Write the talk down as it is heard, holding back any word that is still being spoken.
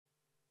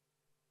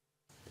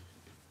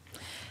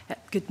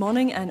Good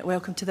morning and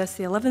welcome to this,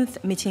 the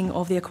 11th meeting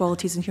of the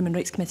Equalities and Human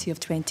Rights Committee of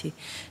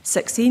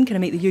 2016. Can I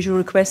make the usual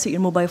request that your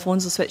mobile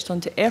phones are switched on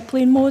to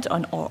airplane mode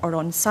or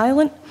on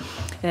silent?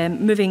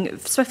 Moving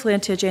swiftly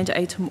into Agenda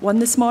Item 1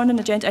 this morning.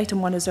 Agenda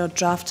Item 1 is our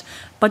draft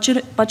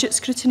budget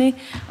scrutiny,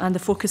 and the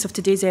focus of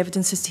today's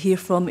evidence is to hear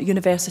from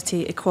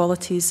university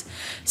equalities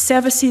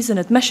services and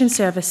admission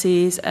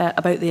services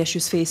about the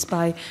issues faced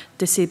by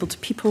disabled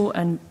people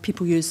and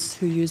people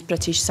who use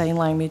British Sign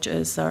Language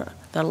as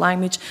their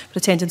language for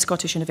attending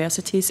Scottish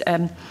universities.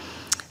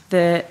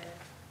 We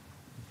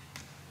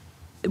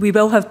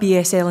will have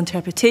BSL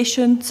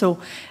interpretation, so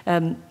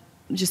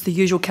just the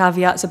usual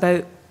caveats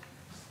about,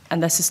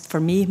 and this is for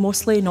me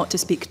mostly, not to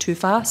speak too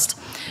fast,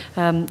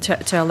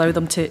 to allow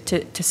them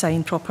to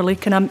sign properly.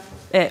 Can I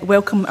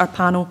welcome our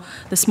panel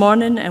this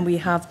morning? And we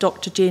have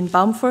Dr. Jane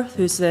Bamforth,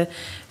 who's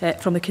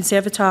from the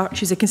Conservatoire.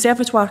 She's a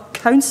Conservatoire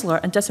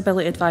Counsellor and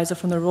Disability Advisor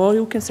from the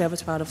Royal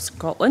Conservatoire of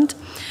Scotland.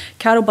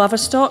 Carol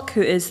Baverstock,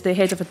 who is the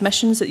Head of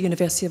Admissions at the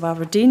University of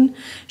Aberdeen.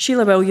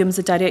 Sheila Williams,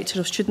 the Director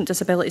of Student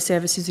Disability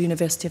Services at the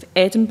University of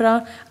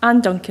Edinburgh.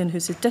 Anne Duncan,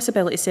 who's the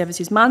Disability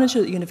Services Manager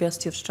at the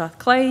University of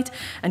Strathclyde.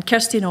 And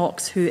Kirsty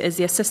Knox, who is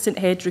the Assistant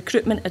Head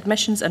Recruitment,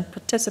 Admissions and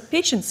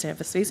Participation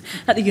Services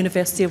at the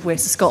University of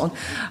West Scotland.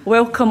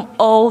 Welcome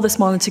all this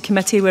morning to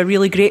committee. We're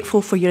really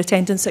grateful for your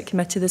attendance at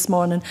committee this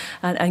morning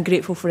and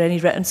grateful for any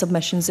written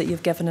submissions that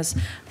you've given us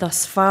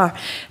thus far.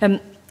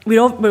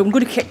 We're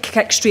going to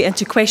kick straight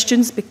into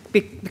questions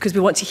because we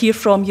want to hear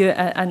from you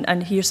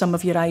and hear some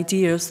of your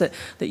ideas that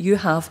you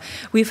have.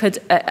 We've had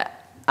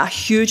a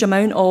huge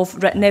amount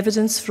of written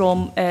evidence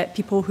from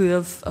people who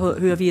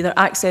have either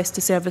access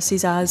to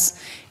services as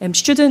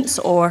students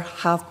or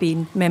have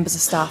been members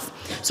of staff.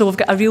 So we've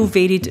got a real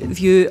varied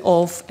view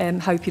of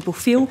how people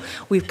feel.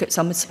 We've got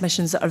some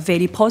submissions that are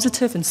very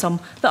positive and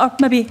some that are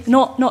maybe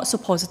not so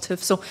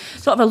positive. So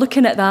sort of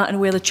looking at that and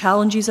where the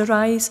challenges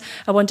arise,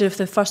 I wonder if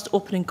the first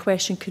opening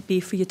question could be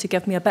for you to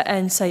give me a bit of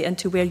insight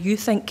into where you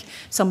think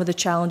some of the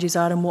challenges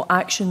are and what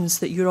actions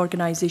that your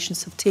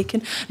organisations have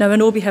taken. Now, I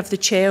know we have the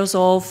chairs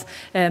of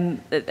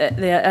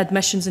the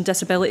admissions and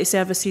disability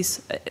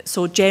services,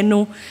 so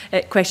general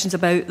questions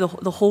about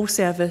the whole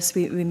service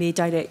we may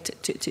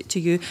direct to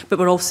you, but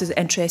we're also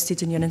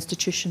interested in your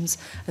institutions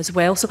as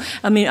well. So,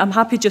 I mean, I'm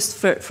happy just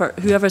for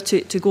whoever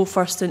to go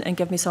first and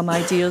give me some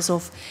ideas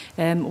of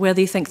where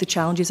they think the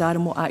challenges are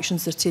and what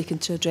actions they're taking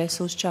to address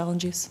those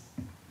challenges.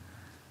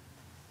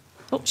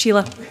 Oh,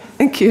 Sheila.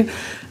 Thank you.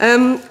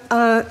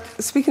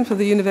 Speaking for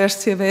the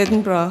University of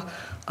Edinburgh,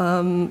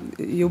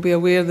 you'll be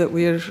aware that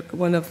we're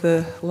one of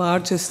the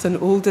largest and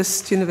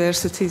oldest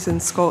universities in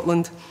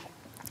Scotland.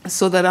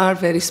 So there are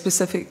very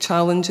specific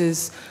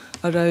challenges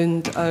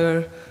around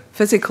our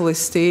physical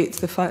estate,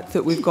 the fact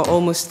that we've got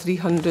almost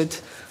 300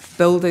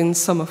 buildings,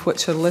 some of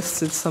which are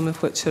listed, some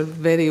of which are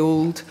very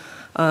old.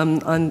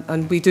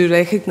 And we do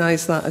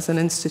recognise that as an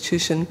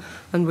institution,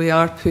 and we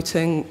are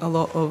putting a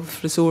lot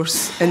of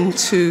resource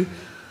into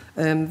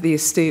the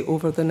estate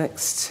over the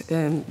next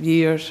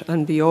year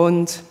and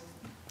beyond,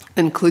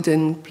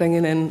 including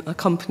bringing in a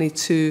company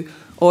to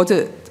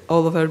audit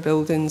all of our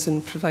buildings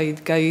and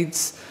provide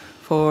guides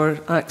for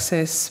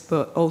access,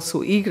 but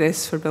also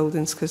egress for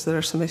buildings, because there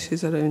are some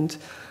issues around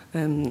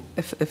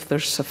if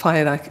there's a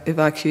fire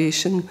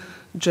evacuation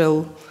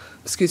drill.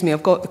 Excuse me,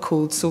 I've got the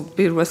cold, so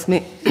bear with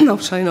me. I'll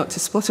try not to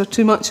splutter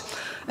too much.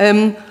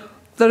 There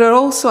are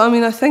also, I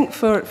mean, I think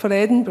for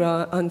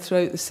Edinburgh and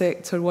throughout the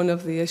sector, one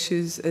of the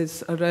issues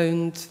is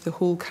around the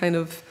whole kind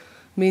of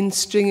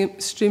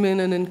mainstreaming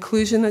and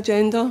inclusion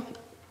agenda.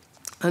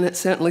 And it's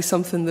certainly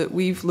something that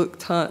we've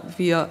looked at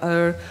via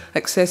our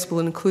accessible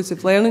and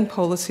inclusive learning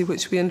policy,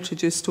 which we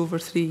introduced over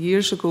 3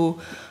 years ago.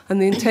 And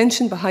the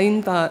intention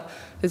behind that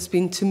has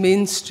been to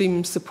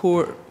mainstream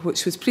support,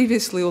 which was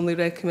previously only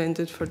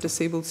recommended for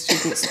disabled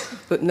students,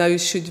 but now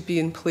should be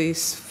in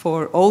place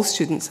for all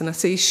students. And I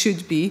say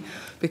should be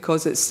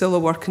because it's still a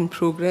work in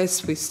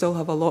progress. We still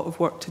have a lot of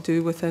work to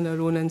do within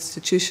our own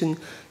institution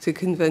to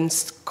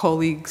convince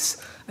colleagues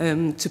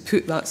to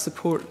put that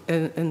support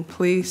in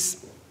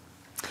place.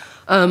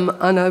 And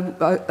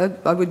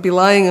I would be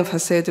lying if I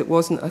said it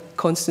wasn't a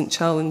constant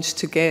challenge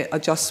to get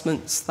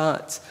adjustments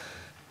that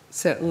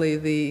certainly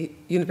the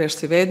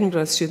University of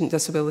Edinburgh Student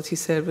Disability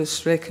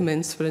Service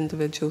recommends for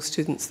individual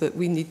students, that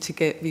we need to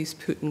get these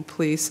put in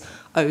place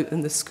out in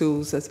the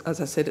schools.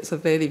 As I said, it's a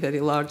very, very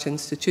large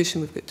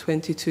institution. We've got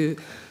 22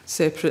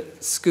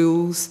 separate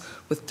schools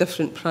with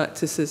different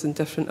practices and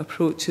different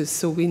approaches,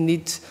 so we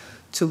need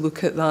to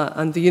look at that.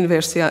 And the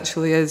university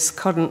actually is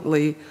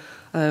currently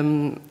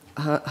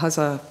has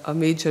a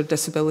major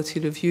disability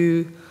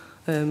review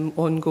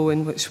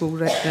ongoing, which will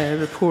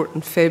report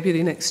in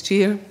February next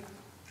year,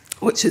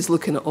 which is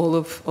looking at all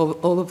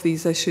of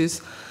these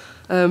issues.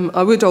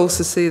 I would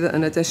also say that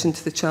in addition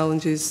to the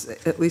challenges,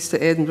 at least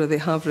at Edinburgh, they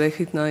have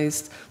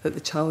recognised that the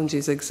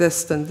challenges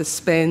exist, and the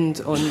spend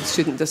on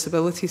student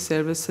disability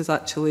service has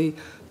actually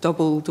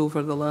doubled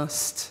over the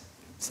last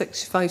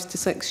 5 to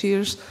 6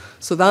 years.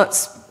 So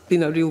that's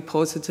been a real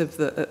positive,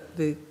 that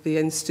the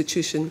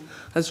institution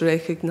has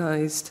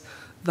recognised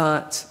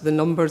that the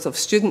numbers of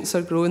students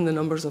are growing, the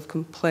numbers of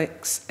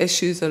complex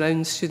issues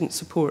around student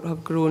support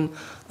have grown,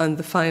 and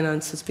the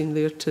finance has been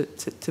there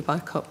to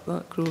back up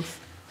that growth.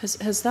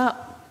 Has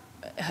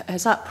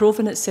that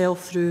proven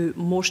itself through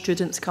more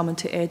students coming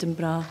to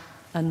Edinburgh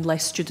and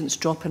less students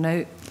dropping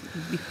out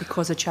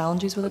because of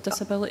challenges with a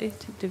disability?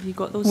 Have you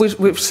got those?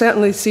 We've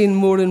certainly seen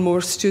more and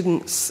more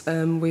students.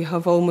 We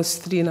have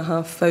almost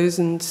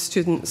 3,500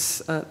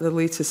 students at the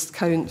latest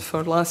count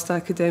for last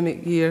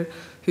academic year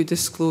who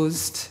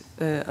disclosed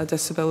a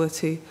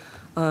disability.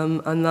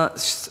 And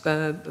that's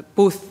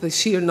both the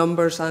sheer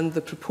numbers and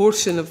the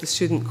proportion of the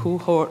student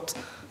cohort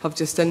have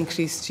just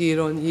increased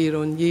year on year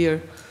on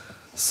year.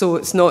 So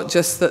it's not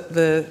just that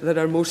there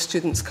are more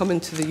students coming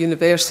to the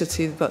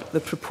university, but the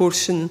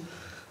proportion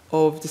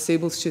of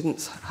disabled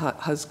students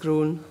has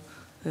grown,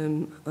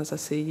 as I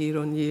say, year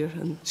on year,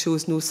 and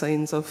shows no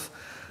signs of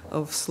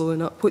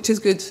slowing up, which is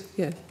good,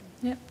 yeah.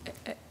 Yeah,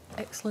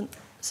 excellent.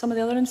 Some of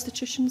the other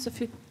institutions, if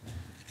you...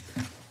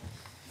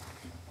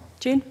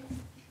 Jane?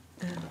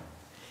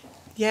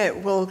 Yeah,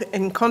 well,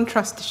 in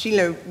contrast to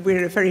Sheila,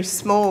 we're a very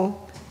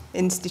small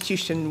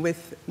institution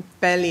with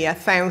barely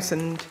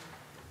 1,000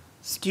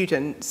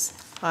 students.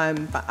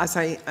 But as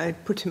I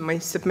put in my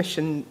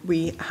submission,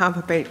 we have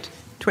about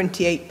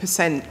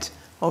 28%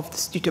 of the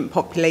student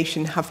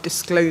population have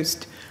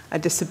disclosed a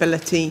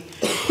disability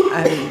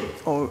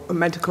or a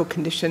medical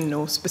condition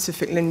or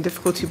specific learning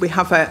difficulty. We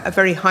have a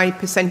very high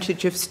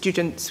percentage of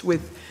students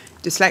with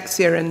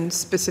dyslexia and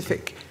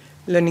specific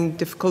learning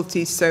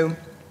difficulties. So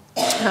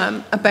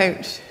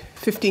about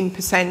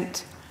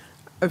 15%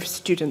 of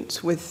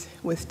students with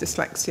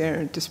dyslexia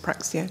and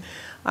dyspraxia.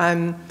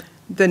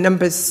 The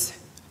numbers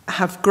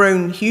have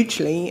grown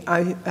hugely.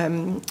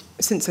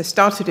 Since I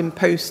started in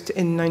post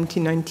in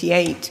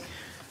 1998,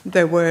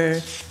 there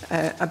were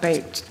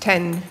about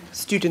 10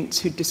 students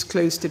who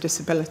disclosed a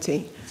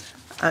disability,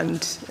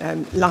 and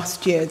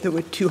last year there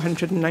were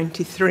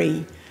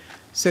 293.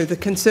 So the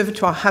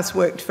Conservatoire has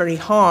worked very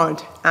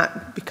hard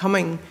at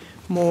becoming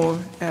more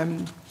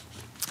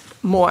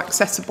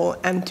accessible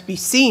and to be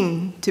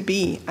seen to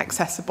be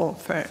accessible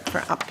for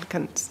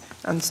applicants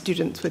and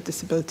students with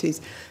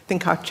disabilities. I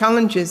think our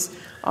challenges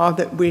are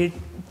that we're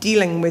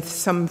dealing with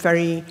some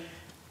very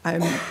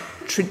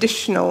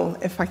traditional,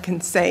 if I can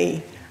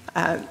say,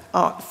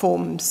 art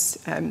forms,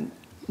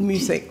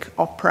 music,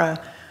 opera,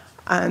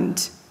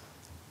 and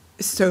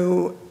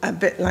so a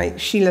bit like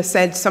Sheila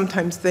said,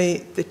 sometimes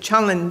the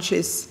challenge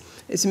is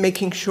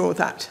making sure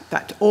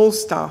that all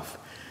staff,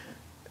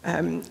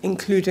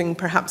 including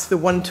perhaps the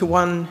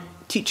one-to-one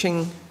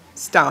teaching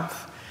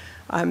staff,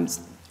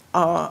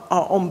 are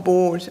on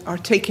board, are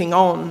taking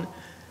on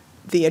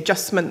the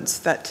adjustments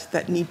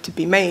that need to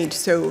be made.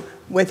 So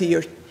whether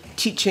you're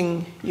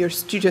teaching your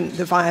student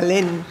the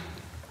violin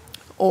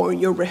or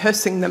you're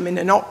rehearsing them in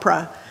an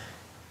opera,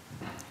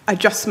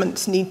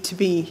 adjustments need to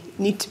be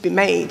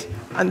made.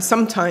 And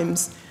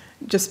sometimes,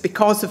 just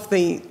because of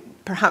the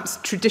perhaps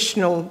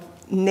traditional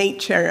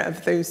nature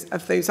of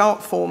those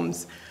art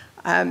forms,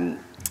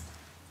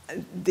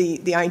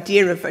 the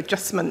idea of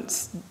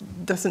adjustments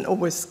doesn't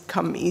always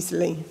come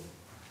easily.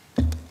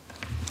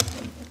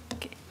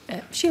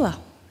 Okay. Sheila.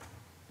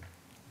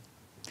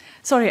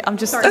 Sorry, I was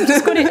just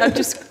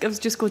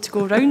going to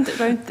go round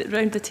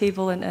the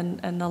table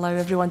and allow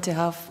everyone to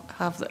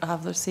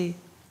have their say.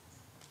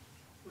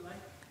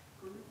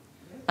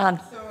 Anne.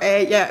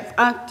 Yeah,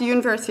 at the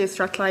University of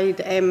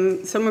Strathclyde,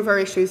 some of our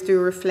issues do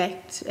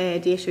reflect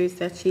the issues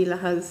that Sheila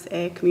has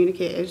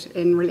communicated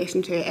in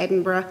relation to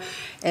Edinburgh.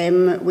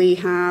 We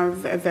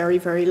have a very,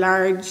 very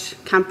large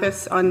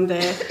campus on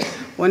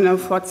one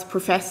of what's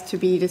professed to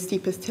be the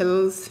steepest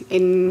hills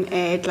in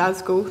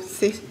Glasgow.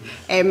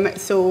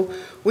 So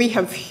we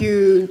have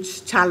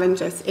huge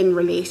challenges in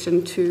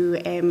relation to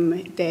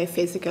the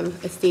physical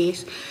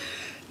estate.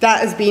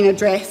 That has been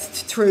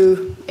addressed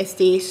through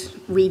estate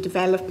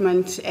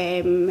redevelopment.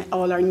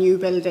 All our new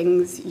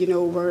buildings,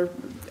 we're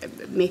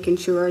making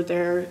sure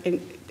they're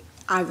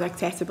as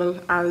accessible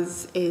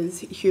as is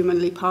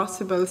humanly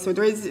possible. So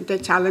there is the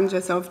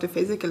challenges of the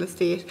physical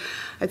estate.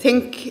 I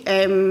think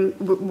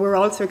we're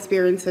also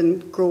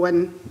experiencing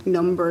growing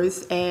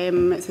numbers.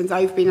 Since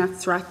I've been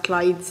at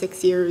Strathclyde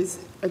 6 years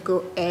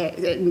ago,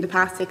 in the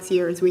past 6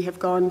 years, we have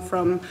gone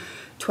from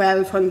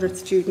 1,200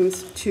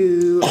 students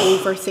to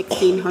over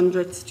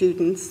 1,600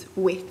 students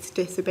with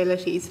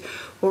disabilities.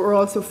 What we're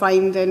also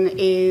finding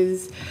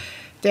is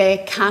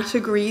the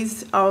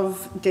categories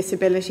of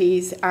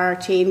disabilities are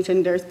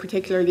changing. There's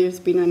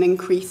been an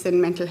increase in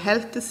mental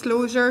health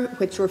disclosure,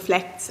 which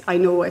reflects, I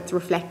know it's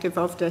reflective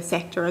of the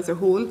sector as a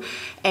whole.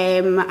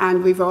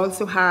 And we've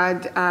also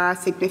had a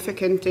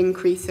significant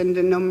increase in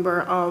the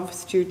number of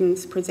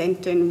students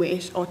presenting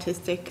with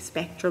autistic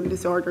spectrum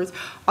disorders.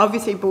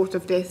 Obviously, both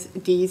of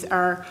these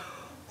are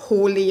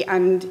wholly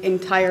and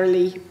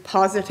entirely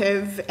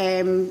positive.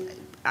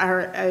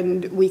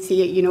 And we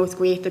see it, it's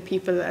great that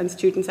people and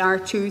students are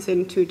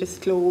choosing to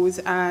disclose,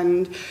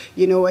 and,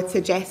 it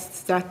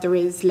suggests that there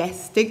is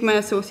less stigma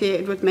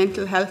associated with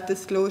mental health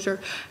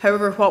disclosure.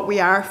 However, what we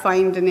are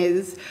finding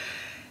is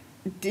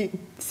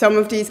some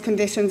of these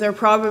conditions are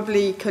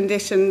probably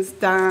conditions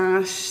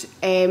that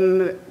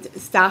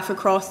staff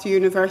across the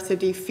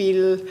university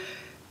feel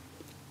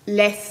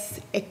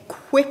less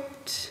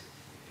equipped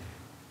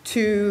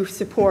to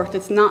support.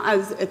 It's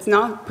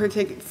not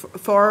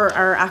for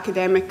our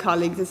academic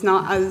colleagues. It's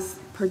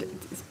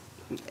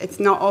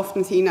not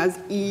often seen as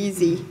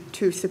easy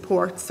to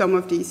support some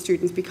of these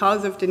students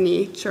because of the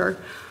nature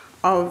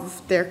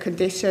of their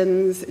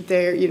conditions.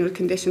 Their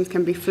conditions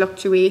can be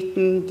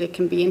fluctuating, they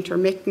can be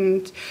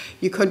intermittent.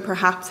 You could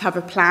perhaps have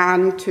a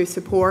plan to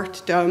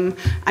support them,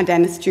 and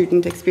then a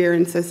student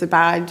experiences a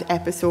bad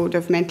episode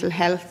of mental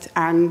health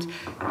and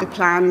the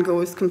plan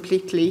goes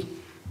completely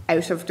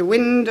out of the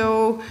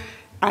window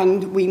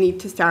and we need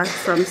to start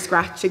from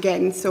scratch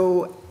again.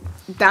 So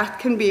that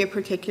can be a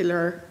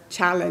particular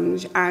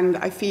challenge, and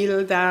I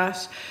feel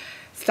that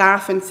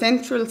staff and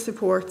central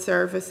support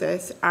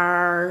services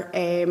are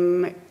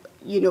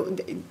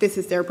this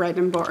is their bread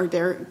and butter.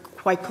 They're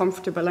quite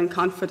comfortable and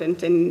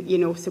confident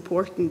in,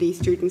 supporting these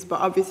students, but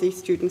obviously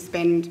students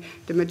spend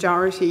the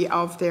majority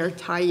of their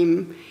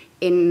time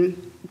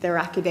in their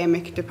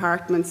academic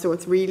department, so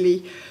it's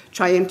really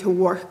trying to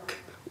work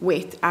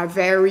with a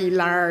very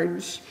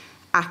large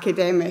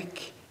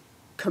academic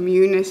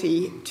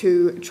community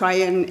to try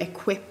and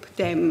equip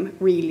them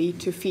really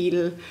to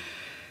feel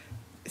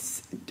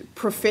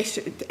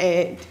proficient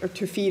or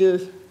to feel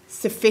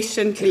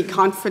sufficiently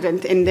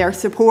confident in their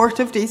support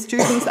of these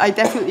students. I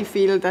definitely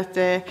feel that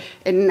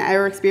in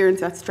our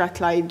experience at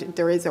Strathclyde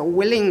there is a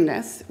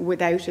willingness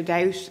without a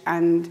doubt,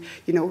 and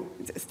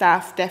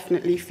staff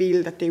definitely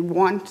feel that they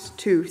want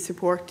to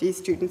support these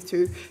students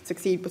to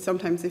succeed, but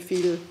sometimes they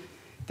feel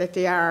that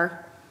they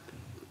are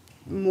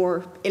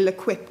more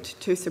ill-equipped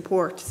to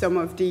support some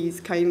of these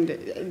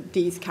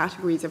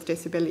categories of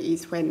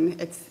disabilities when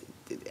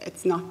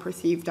it's not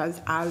perceived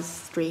as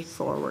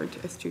straightforward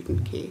a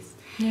student case.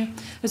 Yeah.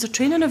 Is there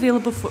training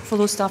available for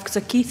those staff? Because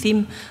a key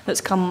theme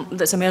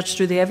that's emerged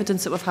through the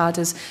evidence that we've had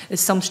is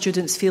some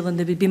students feeling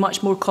they would be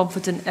much more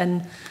confident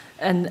in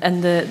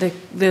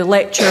the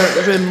lecture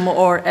room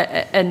or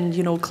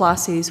in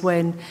classes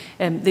when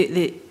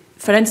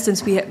for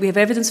instance, we have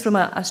evidence from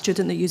a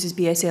student that uses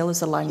BSL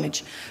as a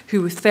language,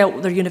 who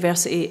felt their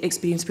university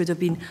experience would have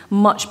been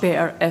much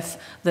better if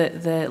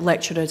the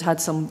lecturer had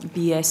some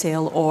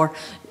BSL or,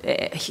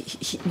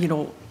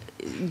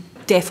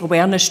 deaf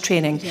awareness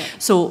training. Yeah.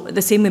 So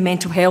the same with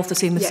mental health, the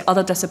same with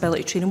other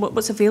disability training.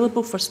 What's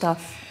available for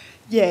staff?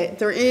 Yeah,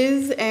 there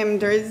is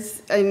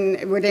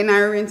within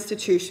our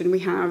institution we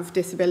have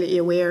disability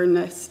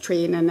awareness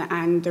training,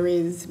 and there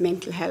is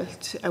mental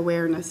health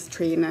awareness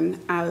training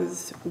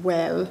as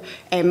well.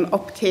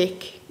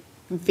 Uptake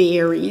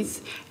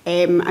varies,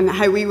 and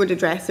how we would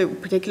address it,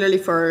 particularly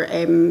for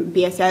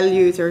BSL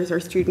users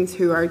or students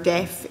who are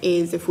deaf,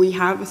 is if we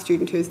have a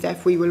student who is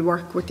deaf, we will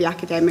work with the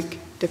academic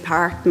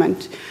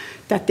department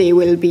that they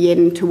will be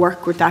in to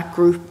work with that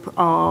group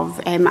of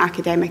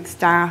academic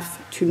staff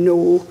to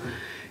know,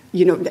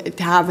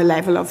 to have a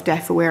level of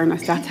deaf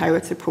awareness. That's how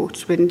it's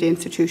approached within the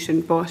institution.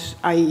 But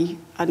I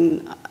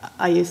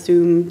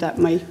assume that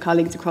my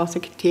colleagues across the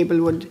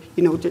table would,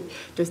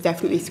 there's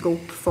definitely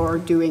scope for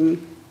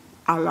doing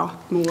a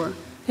lot more.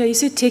 Yeah, you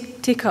said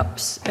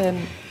take-ups,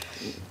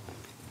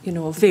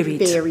 varied.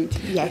 Varied,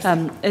 yes.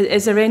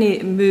 Is there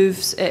any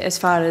moves as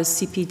far as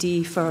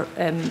CPD for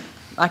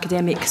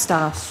academic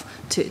staff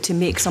to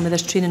make some of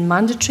this training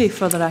mandatory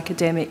for their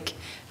academic,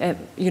 their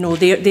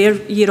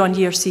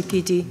year-on-year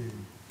CPD?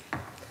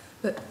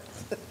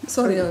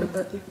 Sorry, Anne,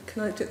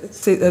 can I just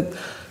say that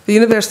the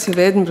University of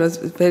Edinburgh is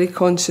very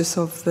conscious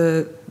of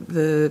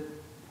the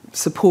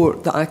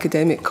support that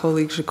academic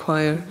colleagues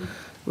require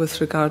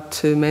with regard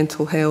to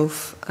mental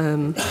health.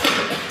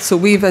 So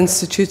we've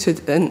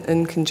instituted,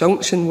 in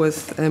conjunction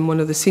with one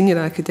of the senior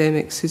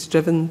academics who's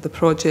driven the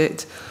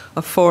project,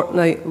 a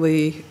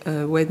fortnightly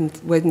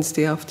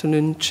Wednesday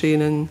afternoon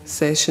training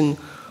session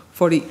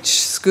for each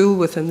school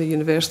within the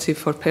university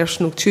for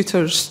personal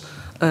tutors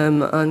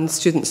and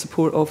student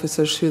support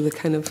officers, who are the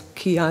kind of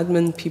key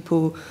admin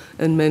people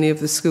in many of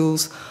the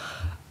schools.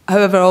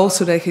 However, I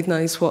also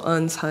recognise what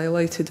Anne's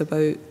highlighted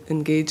about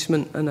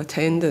engagement and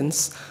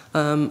attendance.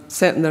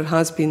 Certainly there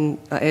has been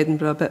at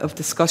Edinburgh a bit of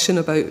discussion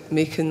about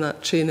making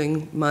that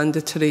training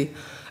mandatory.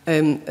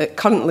 It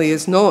currently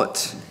is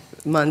not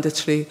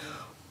mandatory,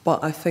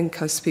 but I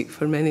think I speak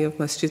for many of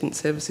my student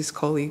services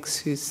colleagues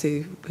who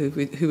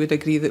would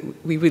agree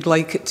that we would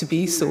like it to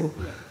be so.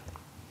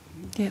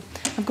 Yeah,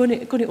 I'm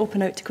going to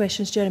open out to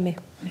questions. Jeremy.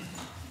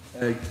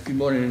 Good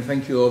morning, and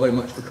thank you all very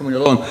much for coming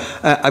along.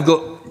 I've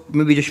got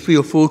maybe just 3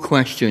 or 4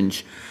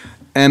 questions,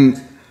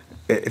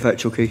 if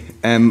that's okay.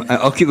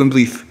 I'll keep them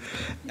brief.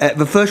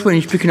 The first one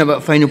is picking up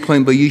that final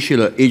point by you,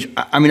 Sheila, is,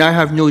 I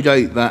have no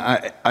doubt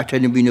that at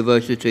Edinburgh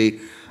University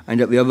and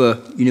at the other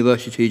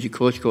universities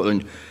across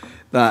Scotland,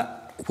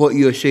 that what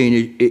you're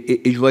saying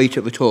is right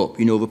at the top.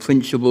 The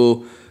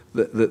principal,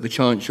 the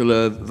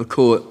Chancellor, the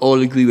court,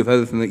 all agree with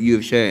everything that you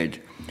have said.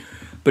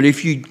 But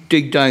if you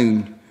dig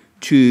down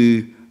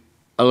to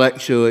a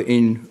lecturer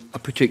in a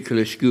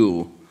particular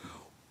school,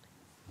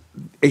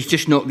 it's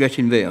just not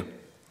getting there.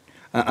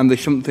 And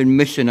there's something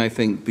missing, I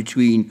think,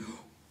 between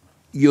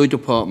your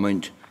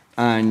department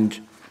and,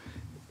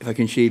 if I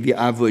can say, the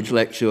average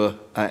lecturer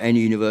at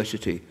any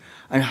university.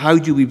 And how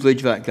do we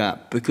bridge that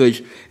gap?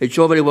 Because it's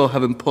all very well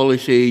having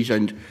policies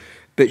and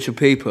bits of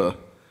paper,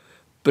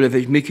 but if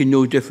it's making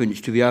no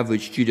difference to the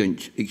average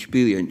student's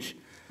experience,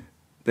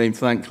 then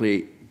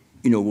frankly,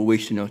 we're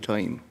wasting our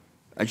time.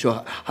 And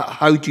so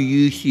how do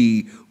you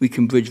see we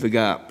can bridge the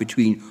gap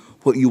between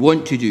what you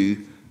want to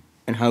do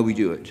and how we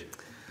do it?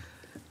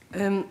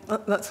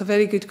 That's a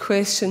very good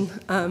question,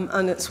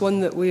 and it's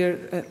one that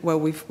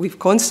we've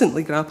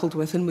constantly grappled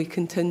with, and we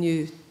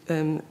continue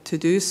to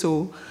do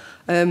so.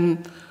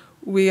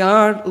 We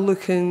are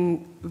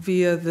looking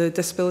via the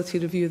disability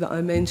review that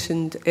I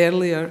mentioned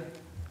earlier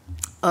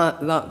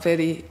at that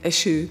very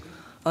issue,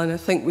 and I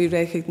think we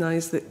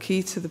recognise that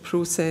key to the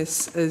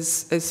process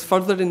is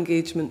further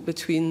engagement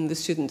between the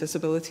Student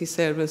Disability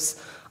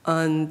Service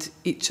and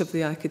each of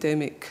the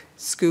academic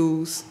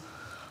schools.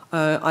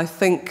 I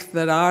think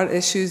there are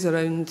issues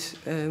around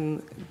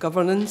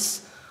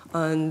governance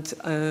and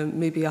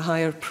maybe a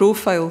higher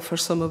profile for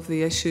some of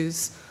the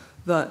issues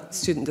that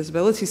student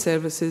disability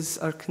services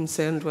are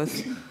concerned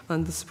with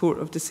and the support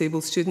of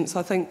disabled students.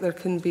 I think there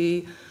can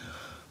be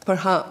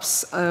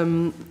perhaps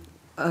a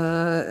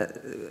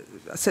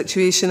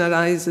situation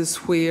arises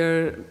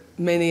where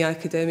many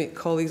academic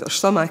colleagues, or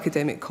some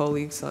academic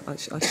colleagues, I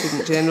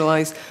shouldn't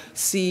generalise,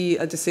 see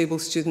a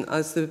disabled student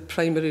as the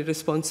primary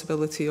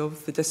responsibility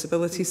of the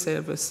disability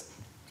service.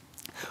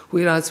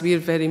 Whereas we're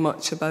very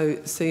much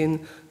about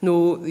saying,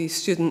 no, these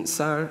students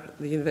are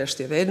the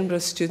University of Edinburgh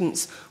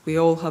students, we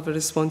all have a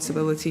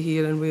responsibility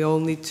here and we all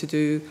need to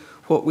do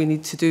what we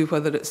need to do,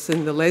 whether it's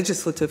in the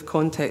legislative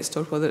context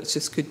or whether it's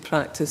just good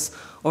practice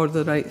or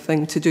the right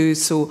thing to do.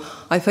 So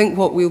I think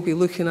what we'll be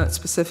looking at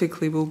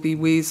specifically will be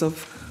ways of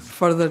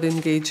further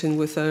engaging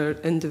with our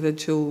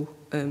individual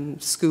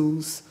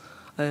schools,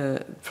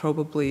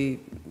 probably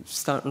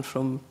starting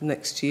from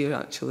next year,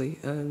 actually.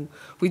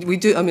 We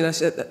do, I mean,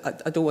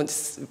 I don't want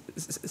to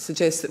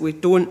suggest that we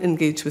don't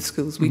engage with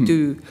schools, we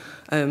do,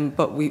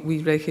 but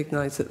we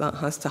recognise that that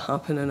has to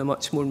happen in a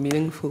much more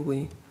meaningful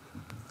way.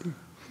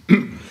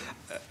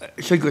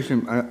 Second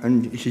question,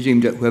 and this is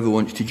aimed at whoever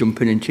wants to jump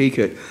in and take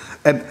it.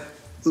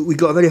 We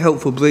got a very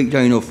helpful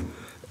breakdown of,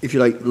 if you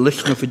like,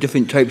 listing of the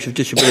different types of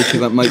disability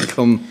that might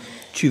come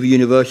to the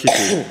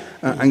university.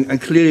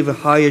 And clearly the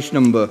highest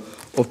number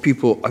of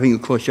people, I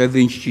think, across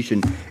every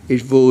institution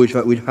is those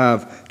that would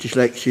have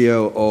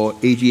dyslexia or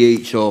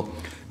ADH,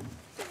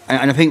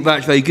 and I think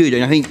that's very good.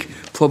 And I think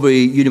probably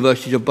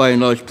universities are by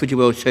and large pretty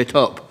well set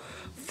up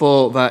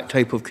for that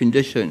type of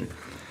condition.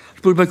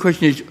 But my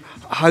question is,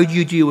 how do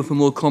you deal with the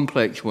more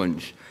complex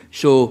ones?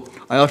 So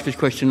I asked this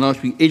question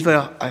last week, is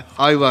there a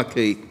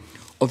hierarchy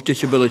of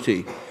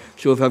disability?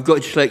 So if I've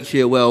got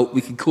dyslexia, well,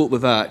 we can cope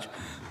with that.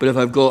 But if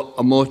I've got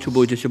a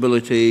multiple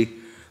disability,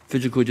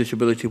 physical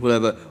disability,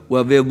 whatever,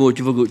 well, they're more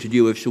difficult to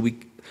deal with. So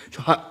in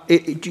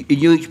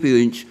your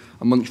experience,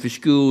 amongst the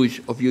schools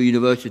of your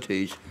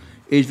universities,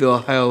 is there a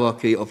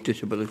hierarchy of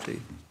disability?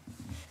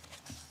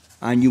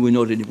 And you were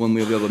nodding one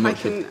way or the other.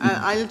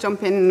 I'll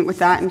jump in with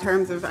that in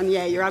terms of, and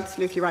yeah, you're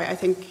absolutely right. I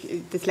think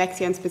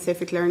dyslexia and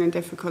specific learning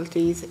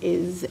difficulties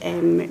is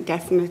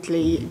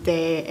definitely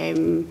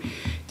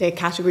the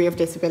category of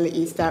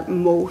disabilities that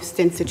most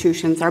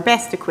institutions are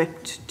best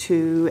equipped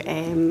to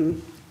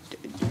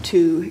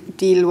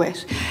deal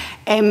with.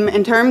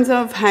 In terms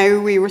of how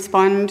we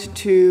respond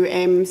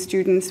to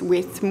students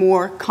with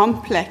more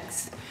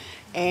complex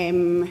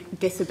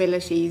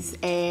disabilities,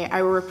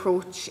 our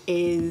approach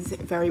is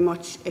very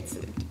much, it's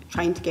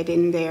trying to get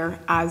in there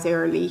as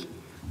early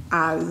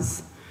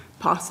as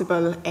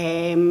possible.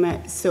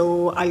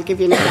 So I'll give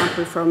you an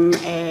example from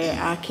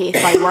a case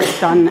I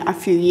worked on a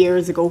few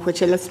years ago,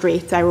 which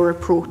illustrates our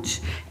approach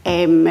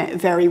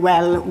very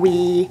well.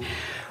 We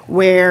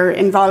were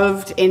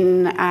involved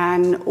in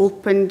an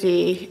open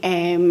day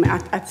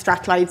at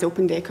Strathclyde's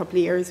open day a couple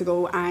of years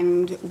ago,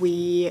 and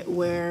we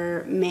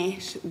were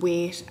met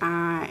with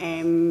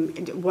an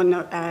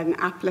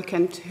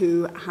applicant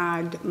who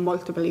had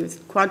multiple, he was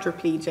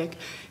quadriplegic,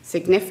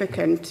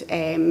 significant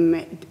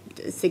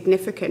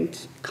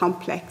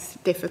complex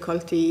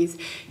difficulties.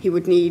 He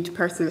would need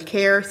personal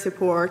care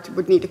support,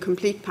 would need a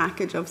complete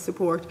package of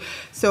support.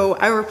 So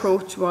our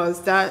approach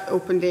was that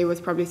open day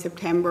was probably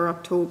September,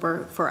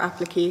 October for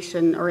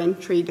application or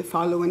entry the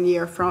following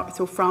year.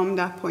 So from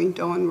that point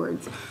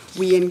onwards,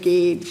 we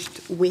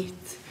engaged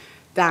with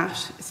that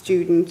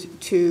student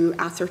to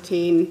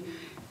ascertain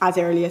as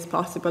early as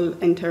possible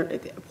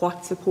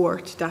what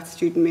support that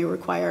student may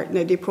require.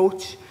 Now the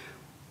approach,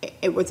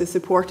 it was a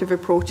supportive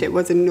approach. It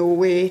was in no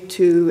way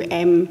to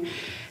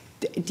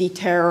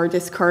deter or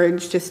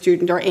discourage the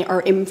student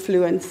or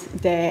influence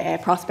the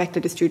prospect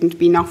of the student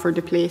being offered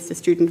a place. The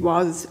student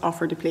was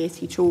offered a place.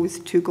 He chose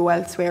to go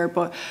elsewhere.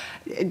 But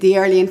the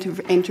early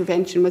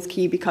intervention was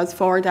key, because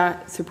for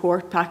that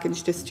support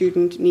package, the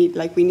student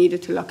we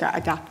needed to look at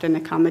adapt and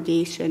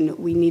accommodation.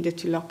 We needed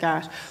to look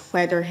at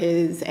whether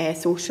his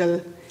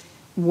social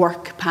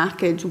work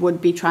package would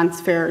be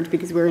transferred.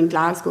 Because we're in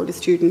Glasgow, the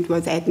student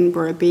was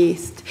Edinburgh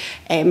based.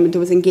 There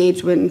was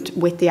engagement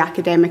with the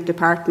academic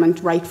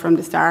department right from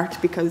the start,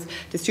 because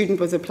the student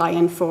was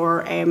applying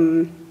for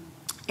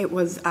it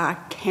was a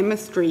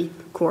chemistry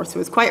course. It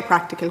was quite a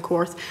practical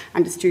course,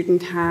 and the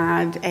student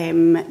had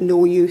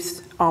no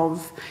use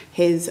of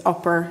his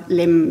upper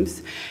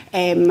limbs.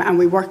 And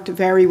we worked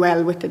very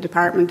well with the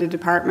department. The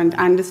department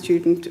and the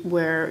student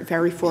were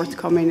very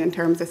forthcoming in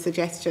terms of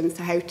suggestions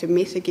to how to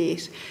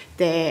mitigate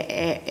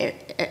the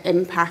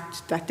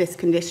impact that this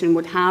condition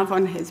would have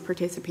on his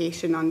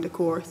participation on the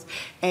course.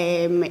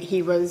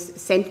 He was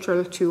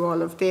central to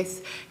all of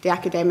this. The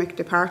academic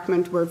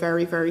department were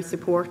very, very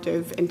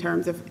supportive in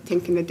terms of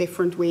thinking of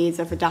different ways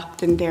of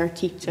adapting their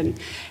teaching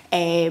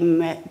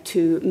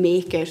to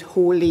make it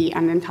wholly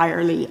and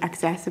entirely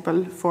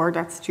accessible for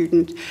that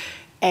student.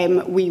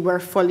 We were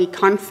fully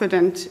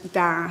confident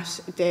that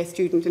the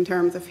student, in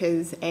terms of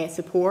his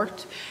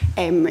support,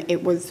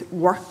 it was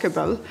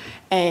workable,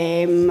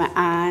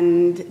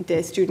 and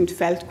the student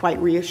felt quite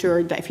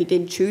reassured that if he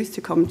did choose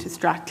to come to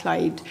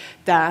Strathclyde,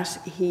 that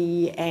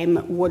he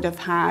would have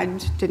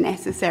had the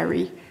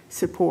necessary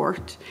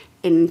support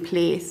in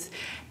place.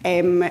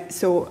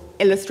 So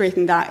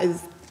illustrating that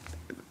is,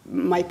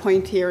 my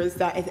point here is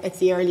that it's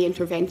the early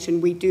intervention.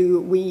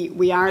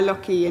 We are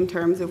lucky in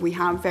terms of we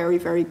have very,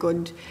 very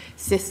good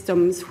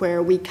systems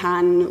where we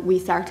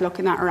start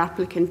looking at our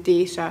applicant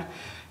data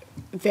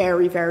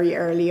very, very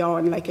early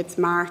on, like it's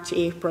March,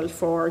 April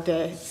for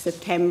the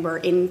September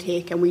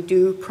intake, and we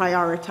do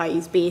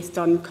prioritise based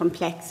on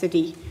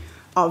complexity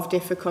of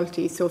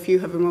difficulty. So if you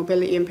have a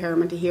mobility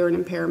impairment, a hearing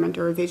impairment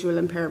or a visual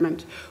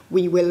impairment,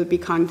 we will be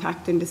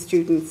contacting the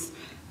students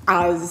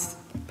as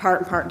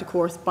part of the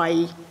course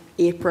by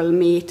April,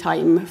 May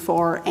time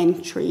for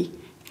entry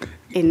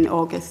in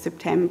August,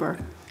 September.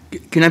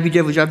 Can I be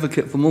devil's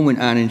advocate for a moment,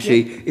 Anne, and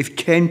say, if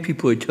 10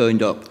 people had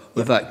turned up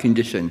with that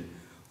condition,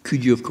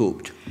 could you have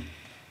coped?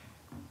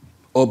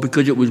 Or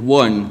because it was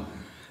one,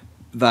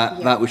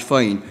 that was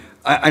fine?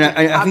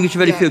 I think it's a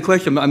very fair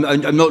question. I'm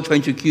not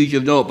trying to accuse you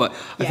of not, but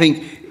I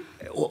think,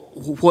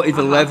 what is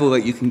the level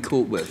that you can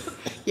cope with?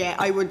 Yeah,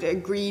 I would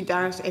agree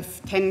that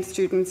if 10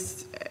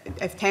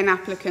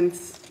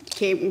 applicants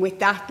came with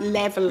that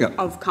level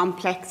of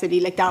complexity,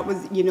 like that was,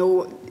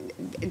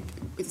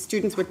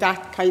 students with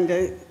that kind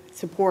of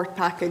support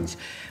package,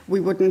 we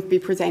wouldn't be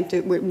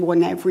presented with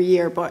one every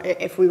year. But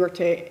if we were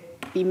to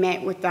be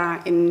met with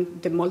that in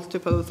the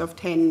multiples of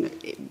 10,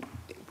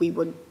 we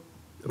would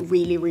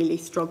really, really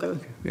struggle.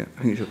 Okay. Yeah,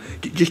 I think so.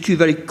 Just two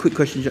very quick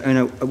questions, and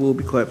I will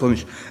be quiet, I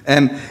promise.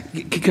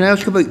 Can I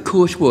ask about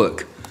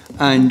coursework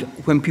and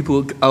when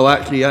people are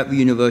actually at the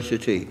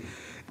university?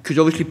 Because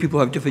obviously people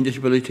have different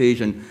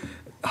disabilities, and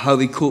how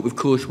they cope with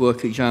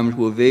coursework exams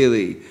will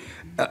vary.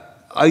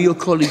 Are your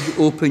colleagues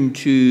open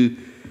to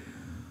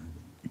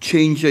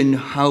changing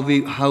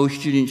how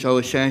students are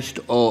assessed,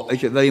 or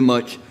is it very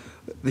much,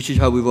 this is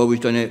how we've always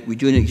done it, we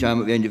do an exam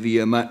at the end of the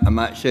year and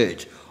that's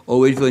it?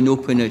 Or is there an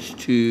openness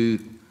to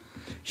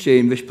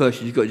saying this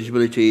person's got a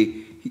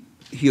disability,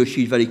 he or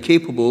she is very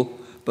capable,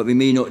 but they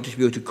may not just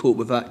be able to cope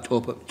with that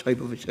type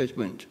of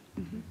assessment?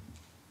 Mm-hmm.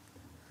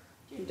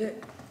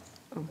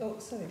 Oh,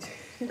 sorry.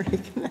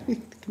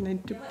 Can I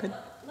do it?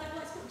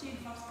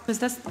 Because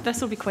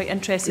this will be quite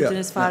interesting in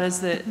as far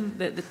as the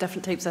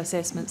different types of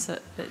assessments that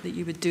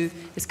you would do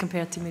as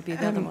compared to maybe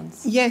the other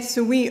ones. Yes,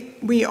 so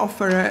we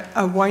offer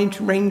a wide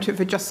range of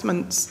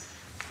adjustments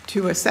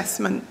to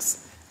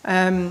assessments.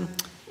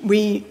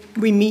 We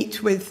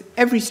meet with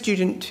every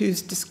student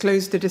who's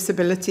disclosed a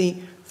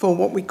disability for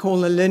what we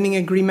call a learning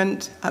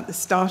agreement at the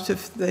start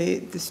of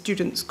the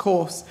student's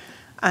course.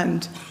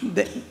 And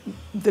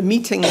the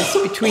meetings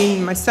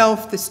between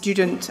myself, the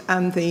student,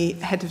 and the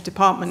head of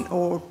department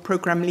or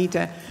programme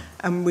leader,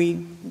 and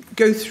we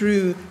go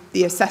through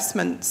the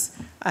assessments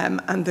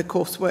and the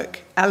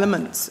coursework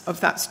elements of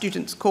that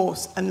student's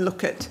course and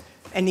look at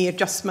any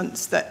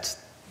adjustments that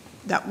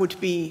would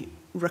be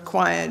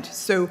required.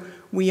 So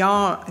we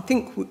are, I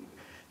think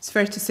it's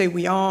fair to say,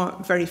 we are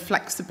very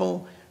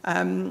flexible.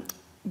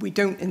 We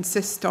don't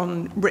insist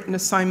on written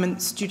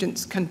assignments.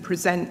 Students can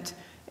present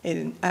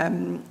an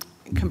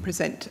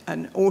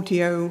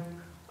audio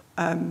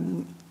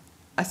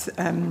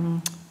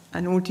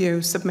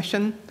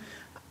submission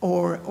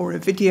or a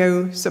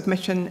video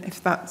submission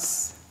if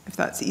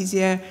that's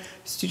easier.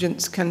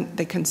 Students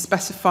can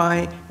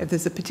specify if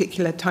there's a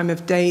particular time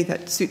of day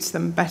that suits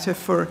them better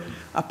for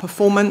a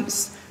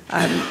performance,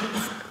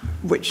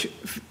 which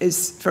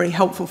is very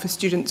helpful for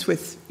students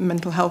with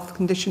mental health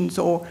conditions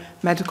or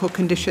medical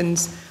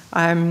conditions.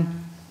 And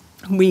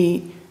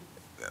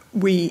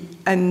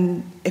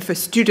if a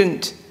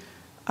student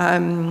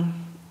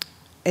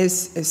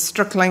is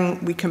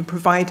struggling, we can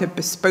provide a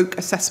bespoke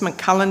assessment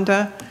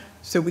calendar,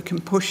 so we can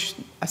push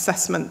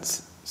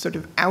assessments sort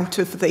of out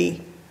of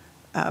the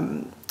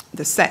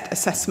set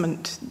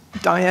assessment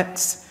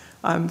diets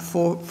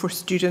for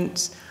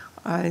students.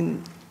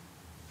 And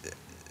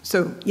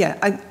so, yeah,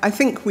 I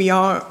think we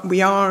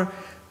are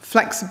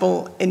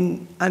flexible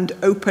and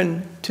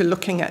open to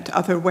looking at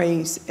other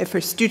ways. If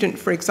a student,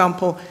 for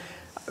example,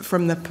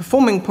 from the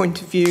performing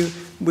point of view,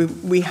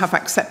 we have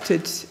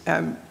accepted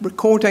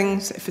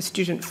recordings. If a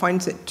student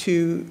finds it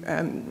too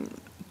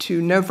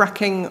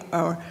nerve-wracking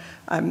or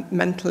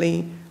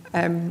mentally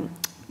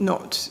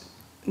not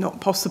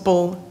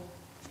possible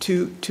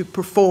to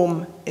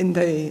perform in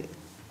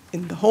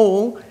the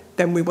hall,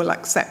 then we will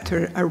accept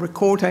a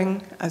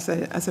recording as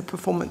a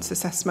performance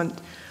assessment.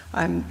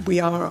 We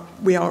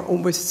are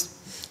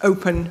always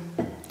open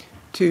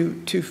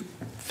to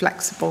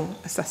flexible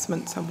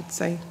assessments, I would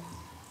say.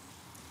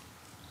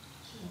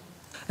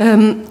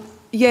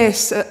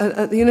 Yes,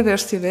 at the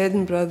University of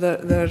Edinburgh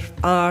there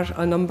are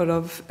a number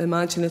of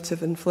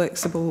imaginative and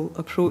flexible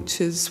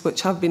approaches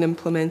which have been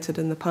implemented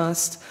in the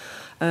past.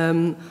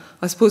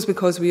 I suppose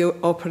because we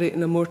operate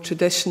in a more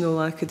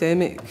traditional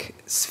academic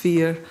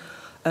sphere,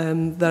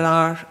 there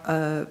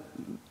are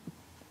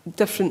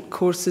different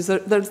courses.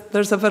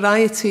 There's a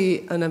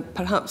variety and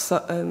perhaps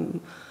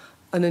an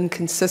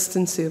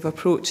inconsistency of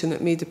approach, and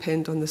it may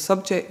depend on the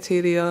subject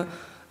area,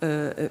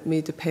 it may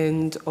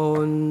depend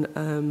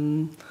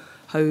on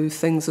how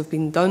things have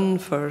been done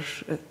for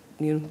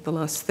the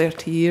last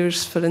 30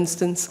 years, for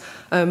instance.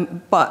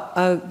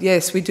 But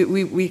yes,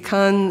 we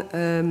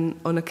can,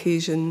 on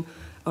occasion,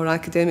 our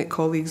academic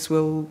colleagues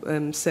will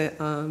set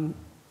an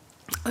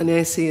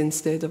essay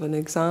instead of an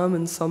exam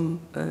in some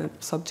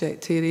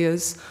subject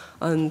areas,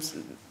 and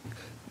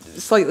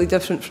slightly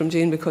different from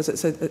Jane because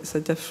it's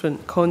a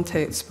different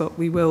context, but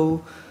we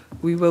will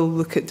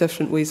look at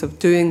different ways of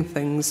doing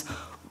things.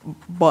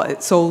 But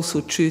it's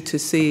also true to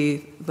say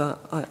that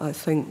I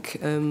think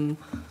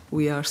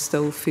we are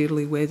still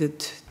fairly wedded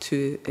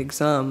to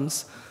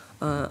exams,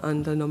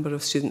 and a number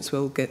of students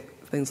will get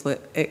things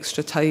like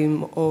extra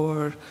time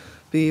or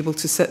be able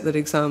to sit their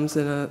exams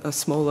in a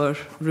smaller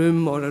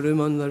room or a room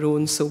on their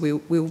own. So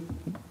we'll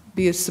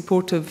be as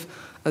supportive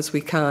as we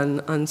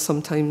can, and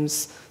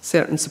sometimes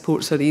certain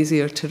supports are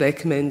easier to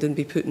recommend and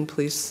be put in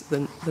place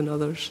than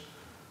others.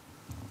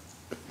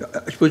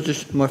 I suppose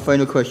just my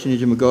final question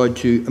is in regard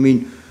to,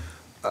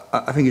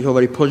 I think it's all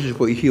very positive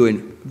what you're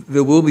hearing.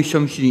 There will be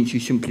some students who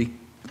simply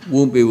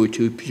won't be able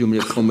to presumably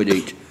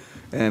accommodate.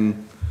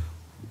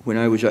 When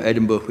I was at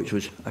Edinburgh, which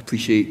was, I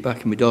appreciate,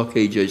 back in the dark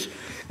ages,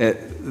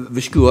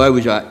 the school I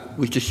was at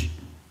was just,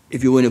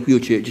 if you were in a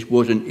wheelchair, it just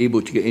wasn't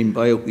able to get in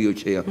by a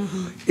wheelchair.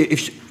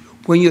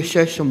 When you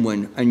assess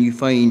someone and you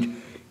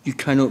find you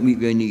cannot meet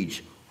their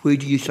needs, where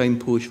do you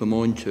signpost them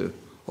onto?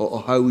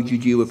 Or how would you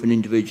deal with an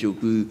individual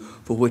who,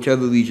 for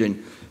whatever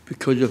reason,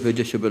 because of their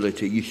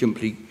disability, you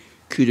simply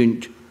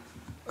couldn't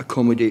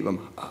accommodate them?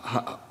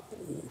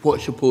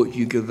 What support do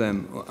you give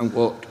them, and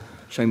what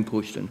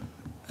signposting?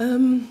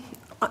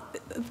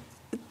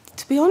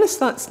 To be honest,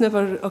 that's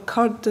never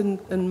occurred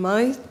in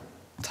my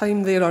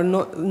time there, or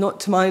not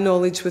to my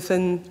knowledge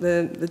within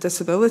the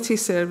disability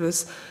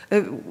service.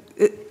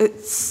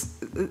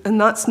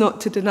 And that's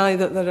not to deny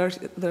that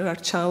there are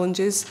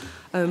challenges,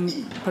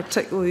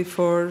 particularly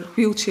for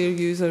wheelchair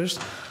users.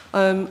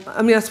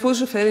 I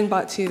suppose referring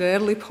back to your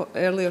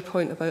earlier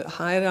point about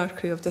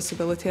hierarchy of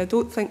disability, I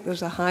don't think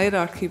there's a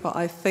hierarchy, but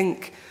I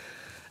think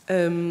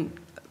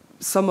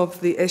some of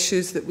the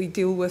issues that we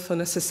deal with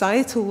on a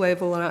societal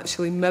level are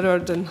actually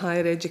mirrored in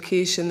higher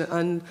education,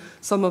 and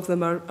some of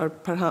them are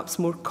perhaps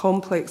more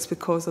complex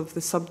because of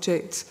the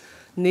subject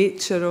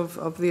nature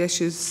of the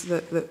issues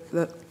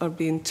that are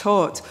being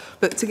taught.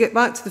 But to get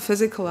back to the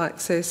physical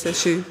access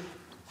issue,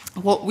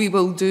 what we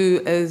will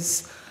do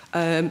is,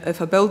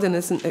 if a building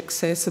isn't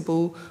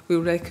accessible,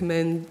 we'll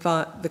recommend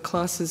that the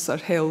classes are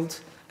held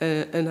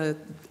in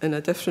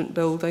a different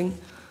building.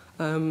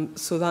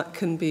 So that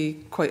can be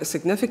quite a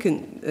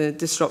significant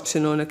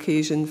disruption on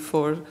occasion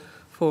for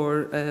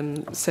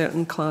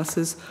certain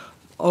classes.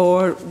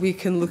 Or we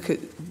can look at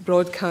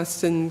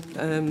broadcasting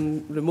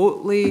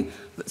remotely.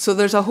 So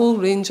there's a whole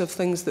range of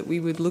things that we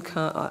would look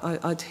at.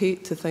 I'd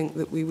hate to think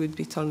that we would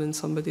be turning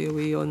somebody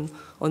away on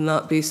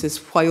that basis,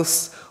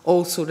 whilst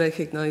also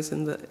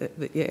recognising that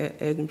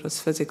Edinburgh's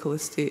physical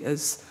estate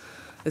is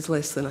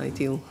less than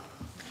ideal.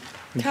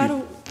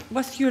 Carol,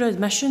 with your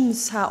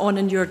admissions hat on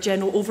and your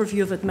general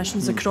overview of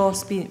admissions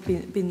across, being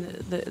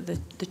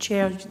the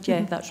chair,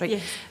 that's right.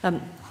 Yeah.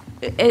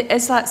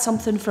 Is that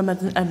something from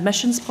an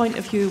admissions point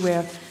of view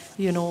where,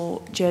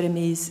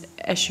 Jeremy's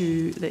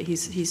issue that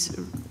he's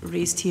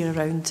raised here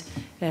around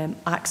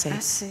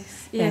access?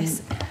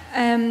 Yes.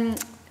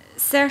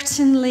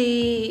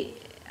 Certainly,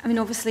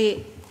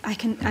 obviously, I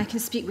can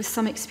speak with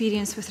some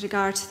experience with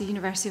regard to the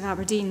University of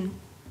Aberdeen.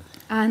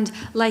 And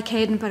like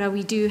Edinburgh,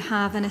 we do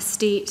have an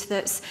estate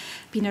that's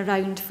been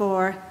around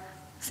for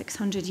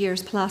 600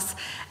 years plus.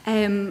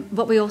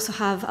 But we also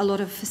have a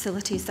lot of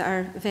facilities that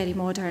are very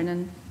modern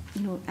and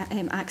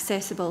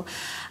accessible.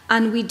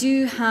 And we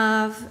do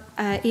have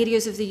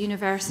areas of the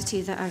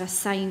university that are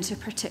assigned to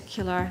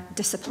particular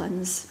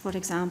disciplines, for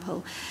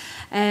example.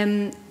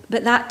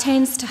 But that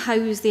tends to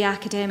house the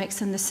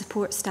academics and the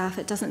support staff.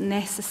 It doesn't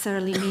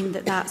necessarily mean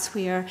that that's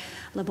where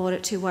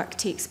laboratory work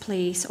takes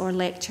place, or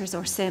lectures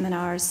or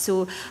seminars.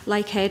 So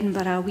like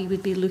Edinburgh, we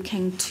would be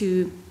looking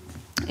to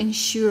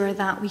ensure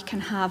that we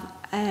can have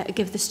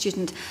give the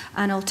student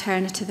an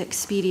alternative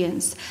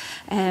experience,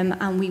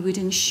 and we would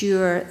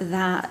ensure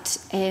that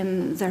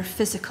their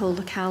physical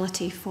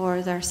locality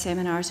for their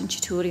seminars and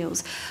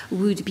tutorials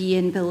would be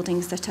in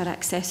buildings that are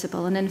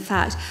accessible. And in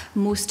fact,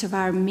 most of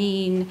our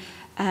main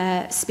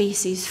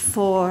spaces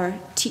for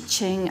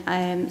teaching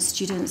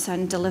students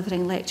and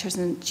delivering lectures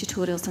and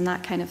tutorials and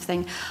that kind of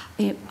thing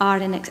are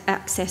in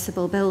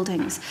accessible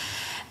buildings.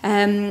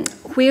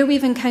 Where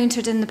we've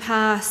encountered in the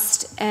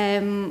past,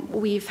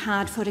 we've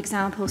had, for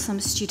example, some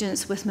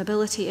students with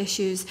mobility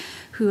issues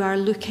who are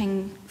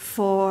looking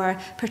for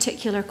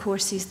particular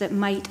courses that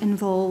might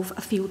involve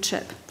a field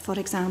trip, for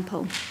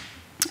example.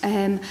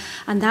 And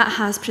that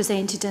has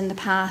presented in the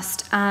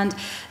past, and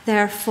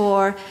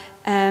therefore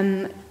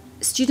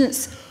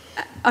students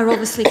are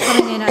obviously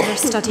coming in and they're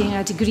studying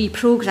a degree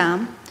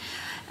programme,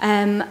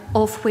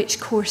 of which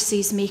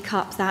courses make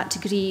up that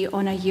degree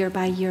on a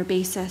year-by-year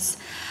basis.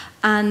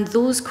 And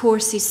those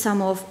courses,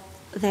 some of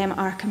them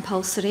are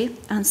compulsory,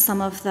 and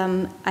some of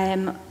them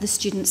the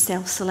student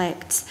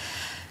self-selects.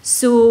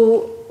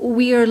 So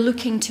we are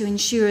looking to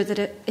ensure that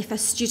if a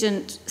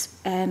student,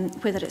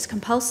 whether it's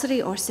compulsory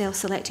or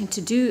self-selecting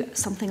to do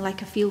something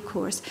like a field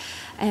course,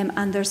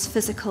 and there's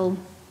physical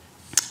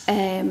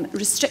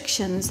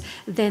restrictions,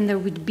 then there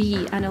would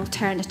be an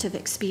alternative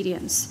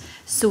experience.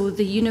 So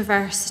the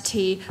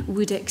university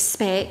would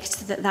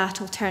expect that that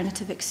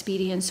alternative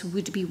experience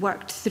would be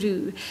worked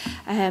through,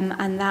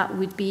 and that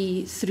would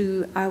be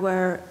through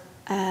our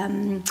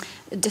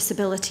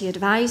disability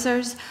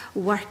advisors,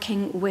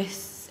 working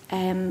with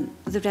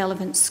the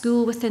relevant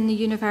school within the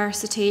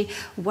university,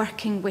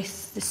 working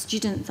with the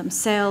student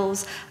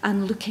themselves,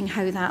 and looking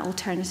how that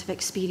alternative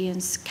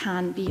experience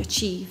can be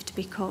achieved,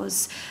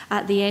 because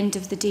at the end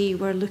of the day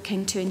we're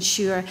looking to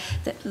ensure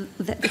that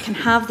they can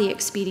have the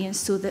experience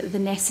so that the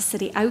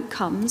necessary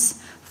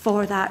outcomes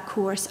for that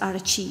course are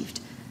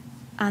achieved.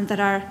 And there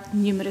are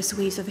numerous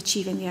ways of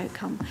achieving the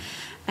outcome.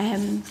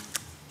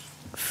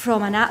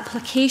 From an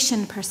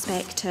application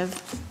perspective,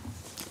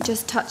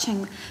 just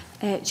touching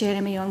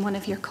Jeremy, on one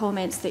of your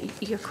comments,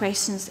 your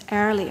questions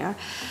earlier,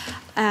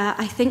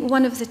 I think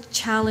one of the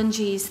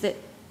challenges that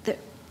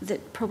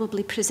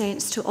probably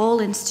presents to all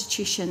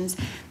institutions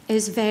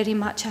is very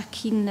much a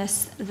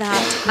keenness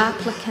that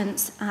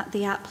applicants at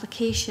the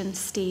application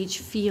stage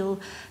feel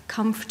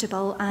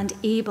comfortable and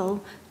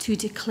able to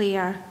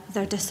declare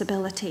their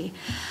disability.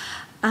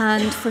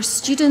 And for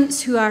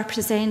students who are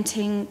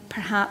presenting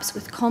perhaps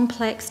with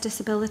complex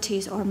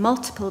disabilities or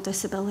multiple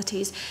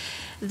disabilities,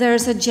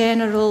 there's a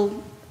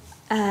general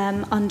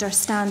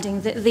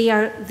understanding that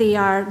they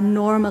are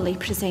normally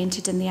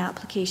presented in the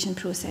application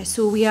process.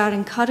 So we are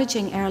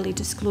encouraging early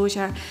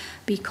disclosure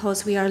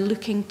because we are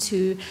looking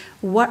to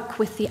work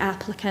with the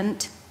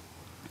applicant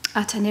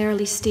at an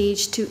early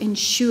stage to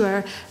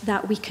ensure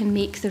that we can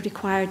make the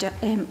required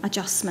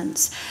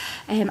adjustments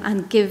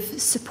and give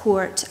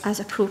support as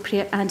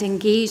appropriate and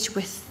engage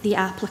with the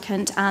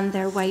applicant and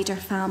their wider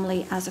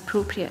family as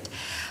appropriate.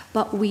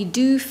 But we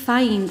do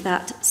find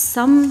that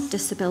some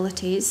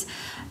disabilities,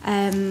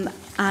 and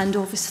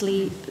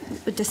obviously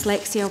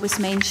dyslexia was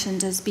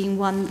mentioned as being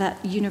one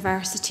that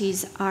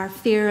universities are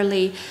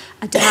fairly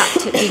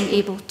adept at being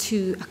able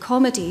to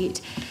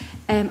accommodate,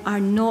 are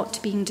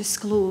not being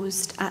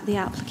disclosed at the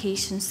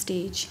application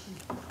stage,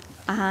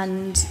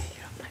 and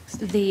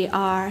they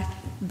are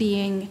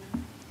being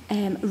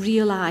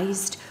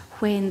realised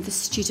when the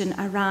student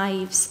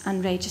arrives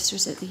and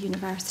registers at the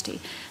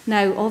university.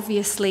 Now,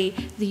 obviously,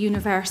 the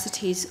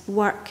universities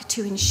work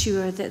to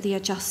ensure that the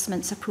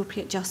adjustments,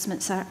 appropriate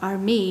adjustments are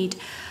made,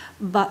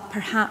 but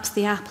perhaps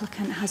the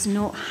applicant has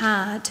not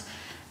had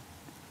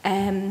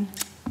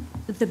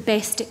the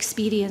best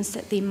experience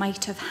that they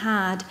might have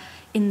had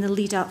in the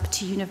lead up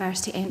to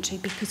university entry,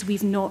 because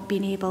we've not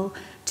been able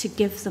to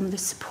give them the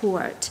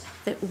support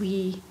that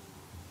we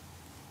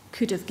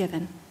could have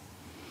given.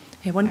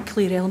 One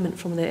clear element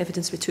from the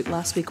evidence we took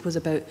last week was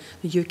about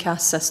the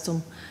UCAS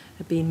system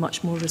being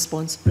much more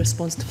responsive for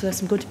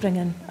this. I'm going to bring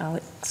in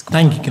Alex.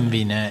 Thank you,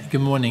 Convener.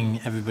 Good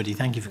morning, everybody.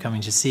 Thank you for coming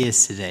to see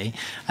us today.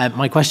 I've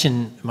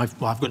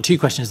got two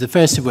questions, the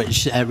first of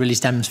which really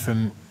stems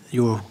from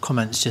your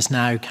comments just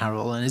now,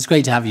 Carol, and it's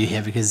great to have you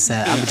here because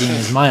Aberdeen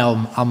is my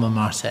alma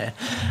mater,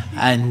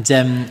 and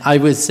I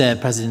was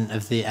president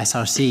of the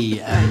SRC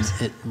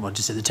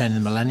just at the turn of the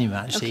millennium,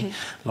 actually,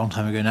 a long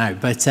time ago now,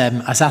 but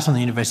I sat on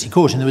the university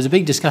court, and there was a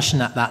big discussion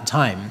at that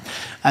time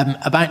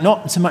about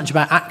not so much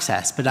about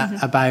access, but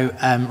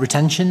about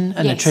retention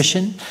and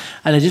attrition,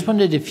 and I just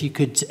wondered if you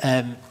could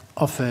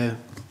offer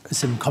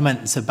some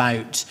comments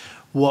about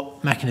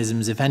what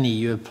mechanisms, if any,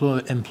 you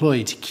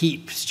employ to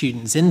keep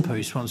students in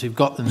post once we've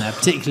got them there,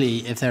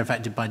 particularly if they're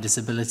affected by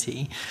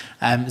disability,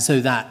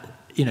 so that,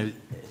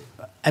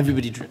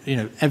 everybody,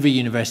 every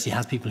university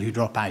has people who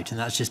drop out, and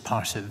that's just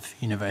part of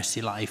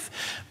university life.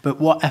 But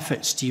what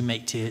efforts do you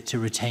make to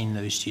retain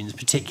those students,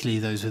 particularly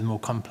those with more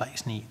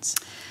complex needs?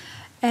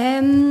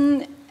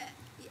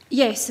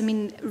 Yes, I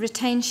mean,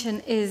 retention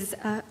is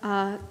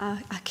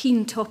a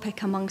keen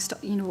topic amongst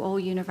all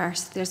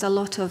universities. There's a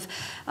lot of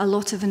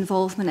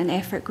involvement and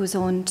effort goes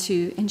on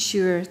to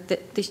ensure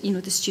that the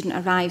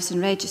student arrives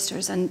and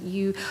registers, and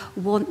you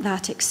want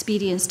that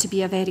experience to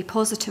be a very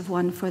positive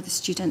one for the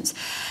students.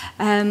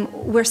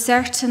 We're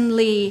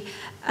certainly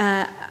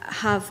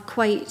have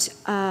quite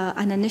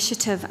an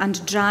initiative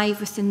and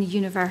drive within the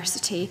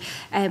university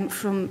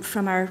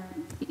from our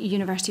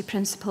university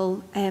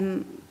principal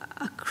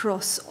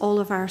across all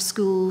of our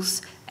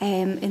schools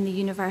in the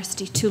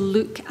university to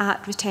look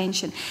at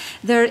retention.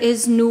 There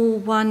is no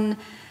one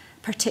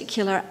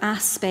particular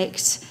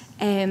aspect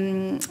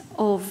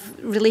of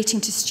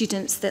relating to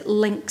students that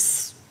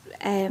links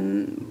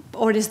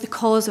or is the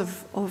cause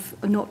of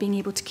not being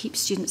able to keep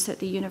students at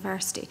the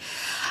university.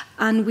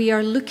 And we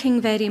are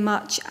looking very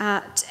much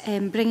at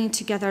bringing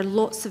together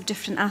lots of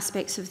different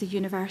aspects of the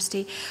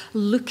university,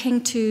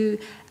 looking to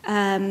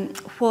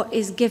what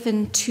is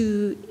given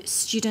to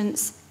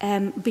students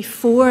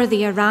before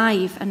they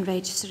arrive and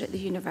register at the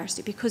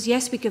university. Because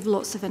yes, we give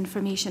lots of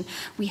information.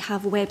 We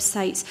have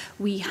websites,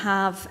 we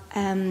have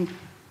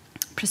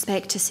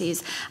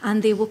prospectuses,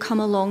 and they will come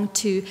along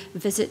to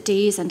visit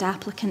days and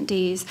applicant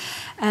days.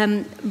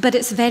 But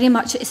it's very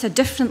much, it's a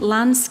different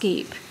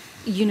landscape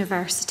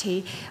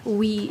university.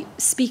 We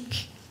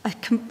speak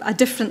a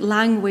different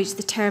language,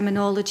 the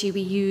terminology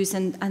we use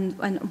and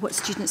what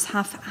students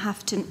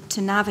have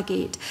to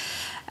navigate.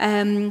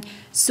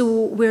 So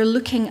we're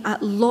looking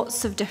at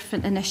lots of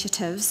different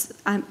initiatives.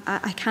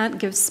 I can't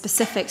give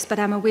specifics, but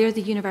I'm aware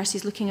the university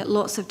is looking at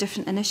lots of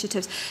different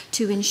initiatives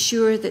to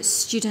ensure that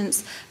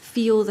students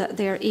feel that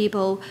they're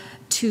able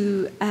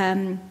to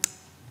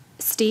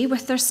stay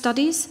with their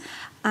studies,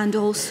 and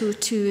also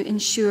to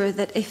ensure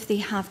that if they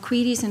have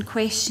queries and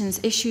questions,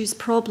 issues,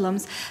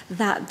 problems,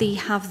 that they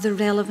have the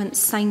relevant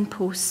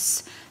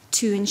signposts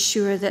to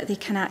ensure that they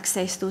can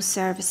access those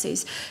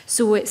services.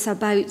 So it's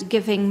about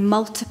giving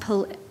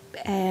multiple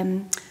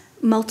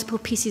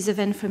pieces of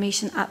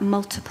information at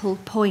multiple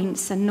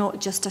points, and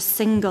not just a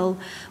single,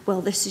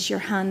 well, this is your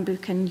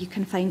handbook and you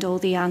can find all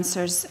the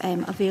answers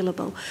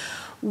available.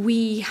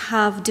 We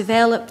have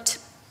developed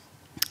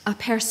a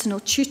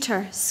personal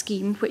tutor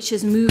scheme, which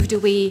has moved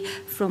away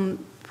from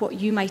what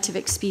you might have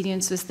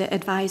experienced was the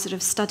advisor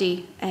of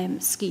study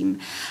scheme.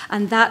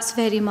 And that's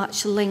very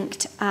much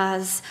linked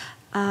as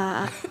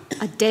a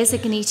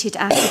designated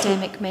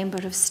academic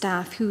member of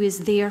staff who is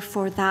there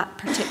for that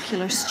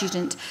particular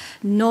student,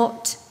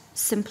 not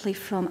simply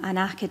from an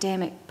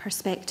academic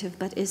perspective,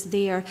 but is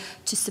there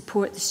to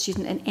support the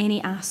student in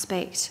any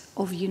aspect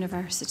of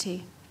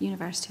university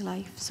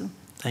life. So.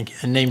 Thank you.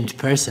 A named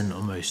person,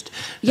 almost.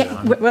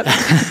 Yeah.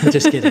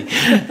 Just kidding.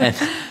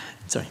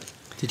 Sorry.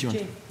 Did you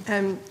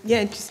want?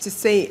 Yeah, just to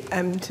say,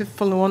 to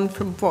follow on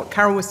from what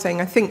Carol was saying,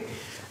 I think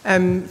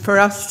for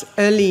us,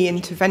 early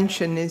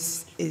intervention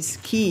is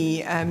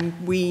key.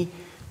 We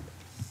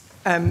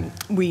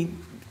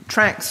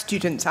track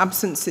students'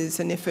 absences,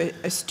 and if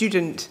a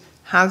student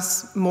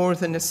has more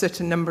than a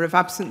certain number of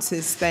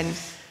absences,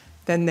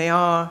 then they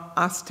are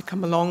asked to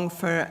come along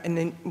for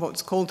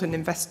what's called an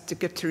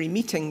investigatory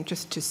meeting,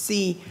 just to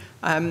see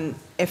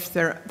if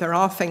there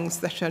are things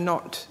that are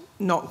not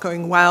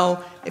going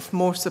well, if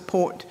more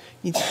support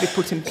needs to be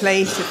put in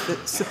place, if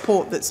the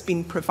support that's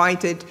been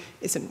provided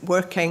isn't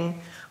working.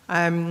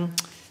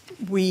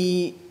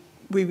 We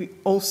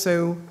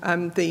also,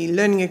 the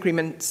learning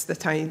agreements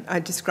that I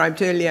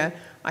described earlier,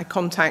 I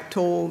contact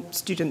all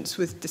students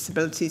with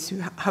disabilities who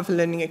have a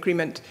learning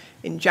agreement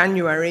in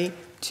January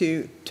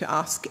to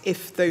ask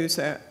if those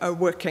are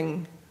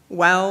working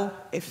well,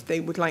 if they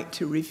would like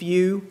to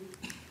review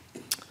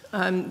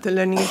the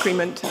learning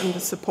agreement and the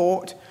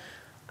support.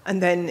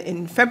 And then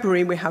in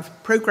February, we have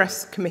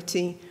Progress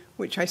Committee,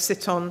 which I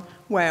sit on,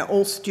 where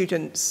all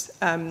students,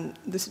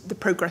 the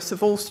progress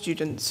of all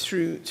students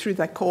through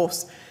their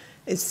course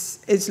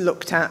is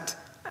looked at.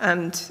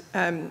 And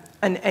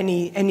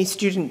any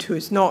student who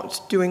is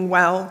not doing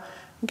well,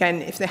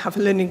 again, if they have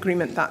a learning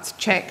agreement, that's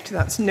checked,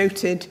 that's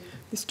noted.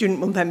 The student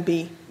will then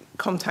be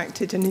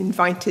contacted and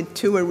invited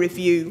to a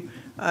review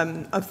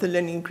of the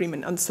learning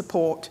agreement and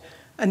support.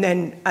 And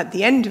then at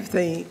the end of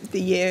the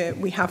year,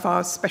 we have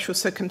our Special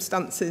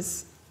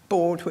Circumstances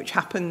Board, which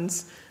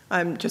happens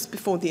just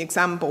before the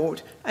exam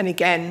board. And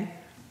again,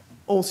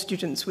 all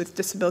students with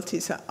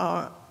disabilities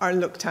are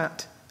looked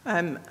at,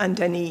 and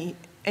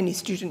any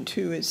student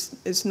who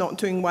is not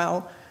doing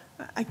well,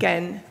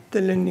 again,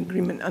 the learning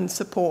agreement and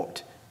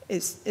support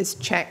is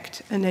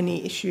checked, and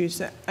any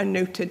issues are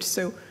noted.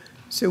 So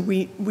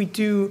we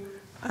do,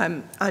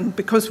 and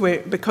because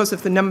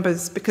the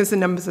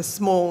numbers are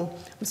small,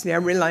 obviously I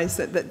realise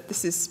that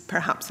this is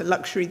perhaps a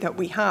luxury that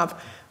we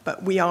have,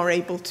 but we are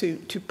able to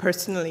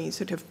personally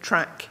sort of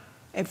track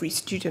every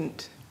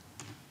student.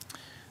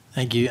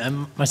 Thank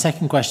you. My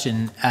second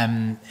question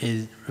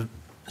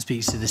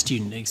speaks to the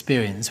student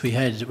experience. We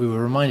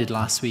were reminded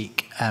last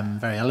week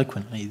very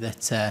eloquently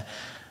that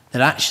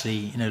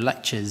actually,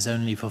 lectures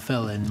only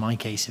fulfill, in my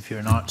case, if you're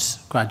an arts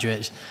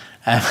graduate,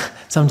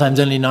 sometimes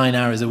only 9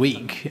 hours a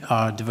week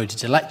are devoted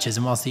to lectures.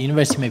 And whilst the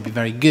university may be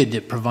very good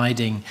at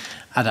providing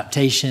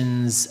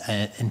adaptations,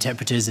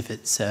 interpreters if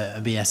it's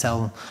a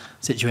BSL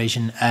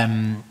situation,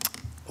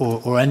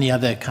 or any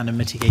other kind of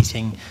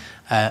mitigating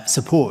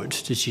support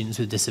to students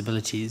with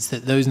disabilities,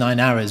 that those 9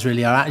 hours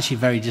really are actually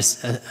very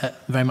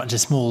much a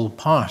small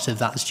part of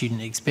that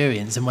student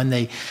experience. And when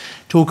they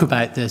talk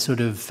about the sort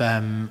of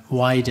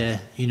wider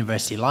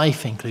university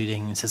life,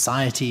 including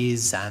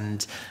societies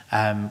and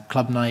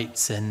club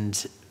nights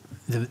and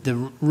the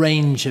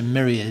range and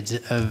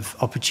myriad of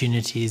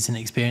opportunities and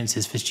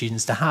experiences for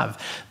students to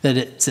have, that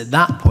it's at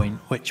that point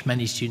which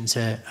many students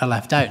are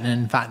left out. And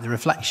in fact, the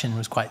reflection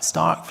was quite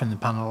stark from the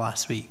panel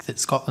last week that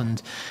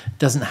Scotland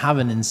doesn't have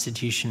an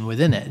institution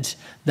within it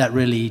that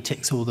really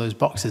ticks all those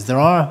boxes. There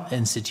are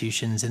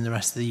institutions in the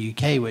rest of the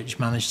UK which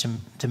manage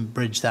to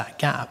bridge that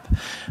gap,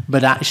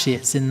 but actually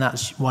it's in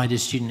that wider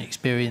student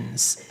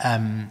experience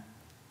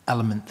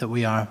element that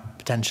we are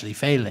potentially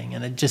failing.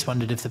 And I just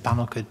wondered if the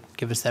panel could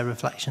give us their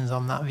reflections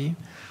on that view.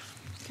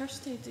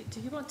 Kirsty,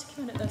 do you want to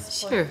come in at this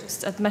Sure. point?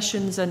 Just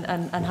admissions and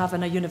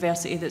having a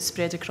university that's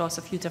spread across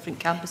a few different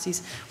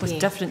campuses with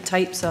different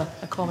types of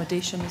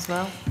accommodation as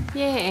well.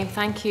 Yeah,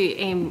 thank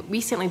you.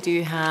 We certainly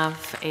do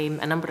have a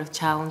number of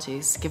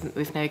challenges, given that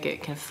we've now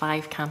got kind of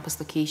 5 campus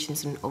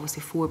locations and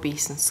obviously 4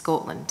 based in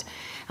Scotland.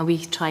 And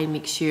we try and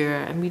make sure,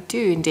 and we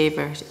do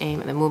endeavour at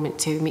the moment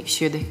to make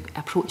sure the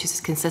approach is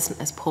as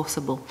consistent as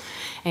possible.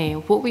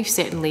 What we've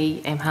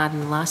certainly had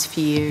in the last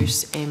few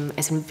years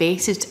is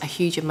invested a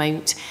huge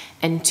amount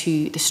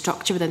into the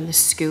structure within the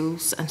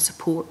schools and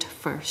support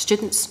for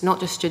students, not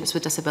just students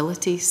with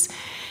disabilities.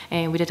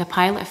 We did a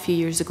pilot a few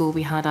years ago.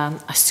 We had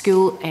a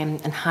school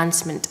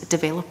enhancement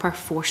developer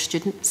for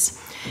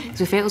students. So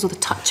we felt as though the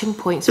touching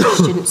points for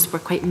students were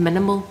quite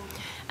minimal,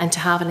 and to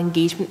have an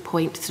engagement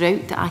point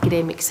throughout the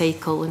academic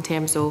cycle in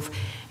terms of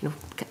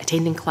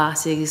attending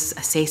classes,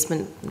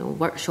 assessment,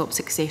 workshops,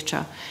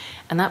 etc.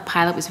 And that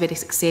pilot was very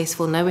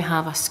successful. Now we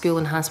have a school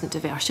enhancement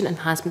student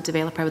enhancement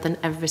developer within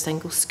every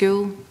single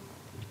school.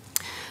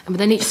 And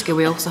within each school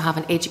we also have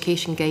an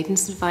education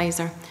guidance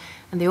advisor,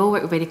 and they all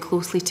work very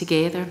closely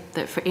together,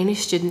 that for any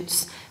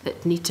students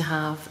that need to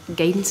have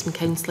guidance and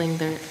counselling,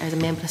 there is a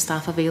member of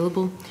staff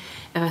available.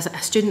 If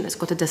a student that's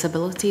got a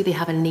disability, they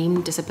have a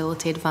named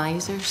disability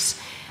advisors.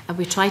 And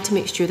we try to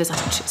make sure there's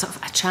sort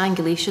of a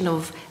triangulation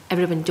of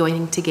everyone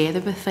joining together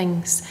with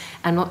things.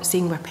 I'm not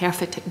saying we're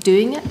perfect at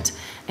doing it,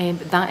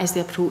 but that is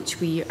the approach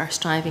we are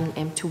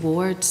striving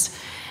towards.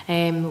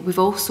 We've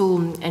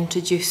also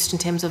introduced, in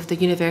terms of the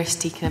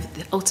university, kind of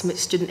the ultimate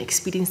student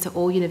experience that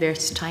all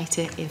universities try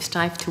to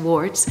strive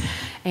towards.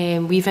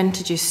 We've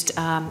introduced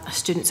a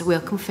Students'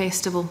 Welcome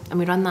Festival, and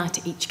we run that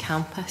at each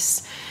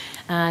campus.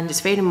 And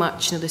it's very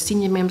much, the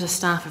senior members of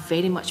staff are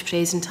very much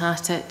present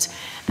at it,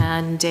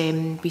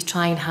 and we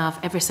try and have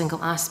every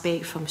single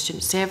aspect from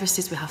student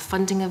services. We have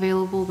funding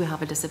available, we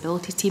have a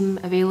disability team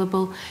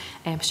available,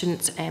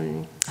 students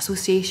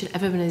association,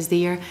 everyone is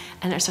there,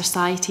 and it's our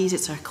societies,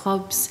 it's our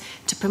clubs,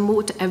 to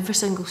promote to every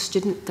single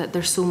student that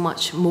there's so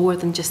much more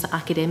than just the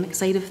academic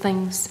side of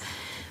things.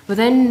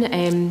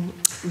 Within,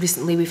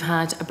 recently we've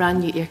had a brand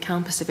new Air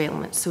campus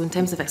development, so in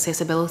terms of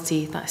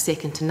accessibility, that's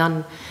second to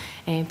none.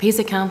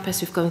 Paisley campus,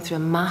 we've gone through a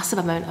massive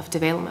amount of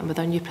development with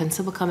our new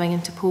principal coming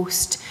into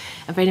post,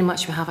 and very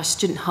much we have a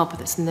student hub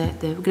that's in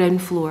the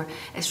ground floor.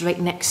 It's right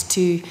next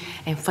to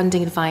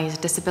funding advice,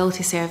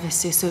 disability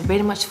services, so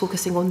very much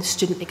focusing on the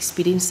student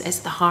experience. It's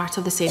the heart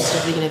of the centre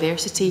of the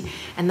university,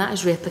 and that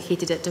is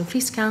replicated at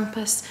Dumfries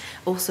campus,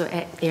 also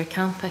at Air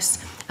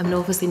campus, and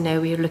obviously now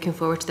we are looking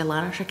forward to the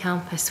Lanarkshire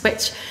campus,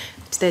 which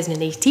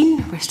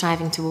 2018, we're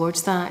striving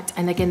towards that,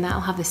 and again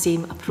that'll have the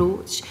same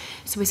approach.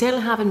 So we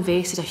certainly have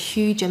invested a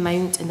huge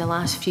amount in the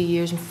last few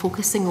years in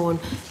focusing on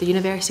the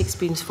university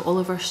experience for all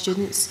of our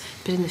students,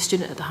 putting the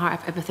student at the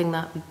heart of everything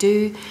that we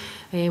do.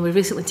 We're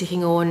recently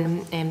taking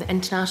on the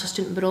International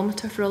Student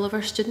Barometer for all of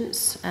our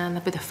students, and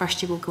about the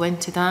first year we'll go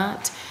into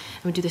that.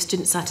 And we do the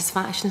student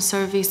satisfaction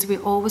survey, so we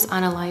always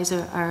analyse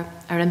our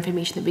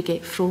information that we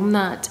get from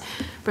that.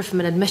 But from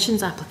an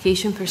admissions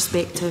application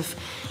perspective,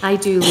 I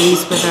do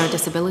liaise with our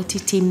disability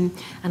team,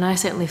 and I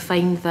certainly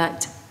find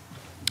that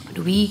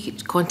we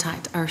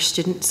contact our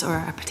students or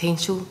our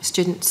potential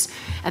students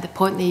at the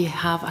point they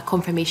have a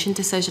confirmation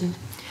decision.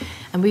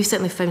 And we've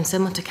certainly found,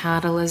 similar to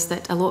Carol, is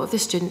that a lot of the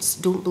students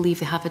don't believe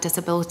they have a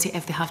disability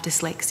if they have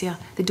dyslexia.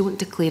 They don't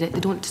declare it, they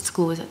don't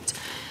disclose it.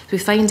 So we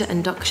find at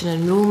induction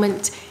and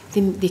enrolment,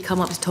 they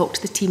come up to talk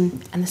to the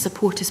team, and the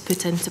support is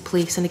put into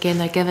place, and again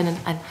they're given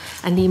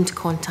a named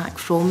contact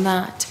from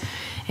that.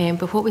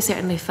 But what we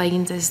certainly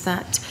find is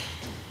that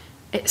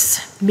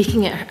it's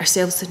making it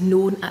ourselves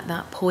known at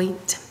that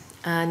point.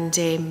 And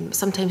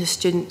sometimes the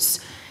students,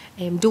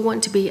 don't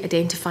want to be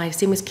identified,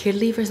 same as care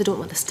leavers, they don't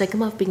want the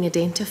stigma of being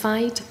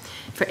identified.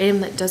 For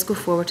anyone that does go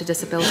forward to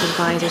disability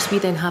advisors, we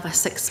then have a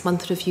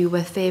 6-month review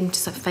with them to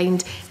sort of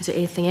find, is there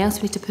anything else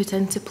we need to put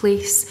into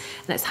place?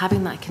 And it's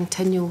having that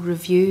continual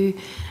review.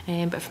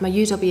 But from a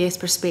UWS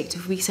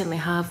perspective, we certainly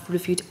have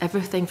reviewed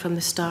everything from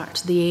the start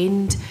to the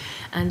end,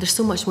 and there's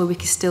so much more we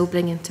can still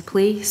bring into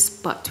place,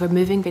 but we're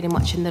moving very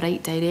much in the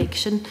right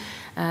direction,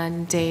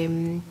 and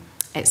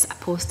it's a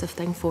positive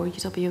thing for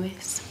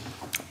UWS.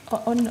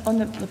 On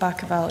the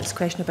back of Alex's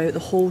question about the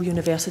whole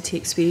university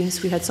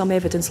experience, we had some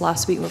evidence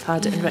last week, and we've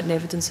had it in written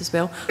evidence as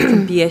well,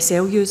 from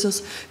BSL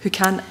users who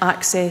can't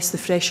access the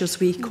Freshers'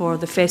 Week or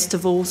the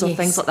festivals or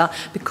things like that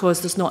because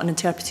there's not an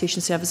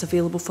interpretation service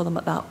available for them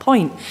at that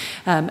point.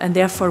 And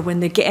therefore, when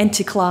they get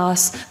into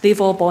class,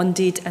 they've all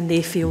bonded and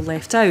they feel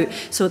left out.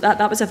 So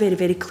that was a very,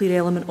 very clear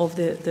element of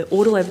the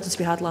oral evidence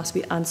we had last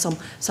week, and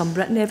some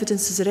written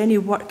evidence. Is there any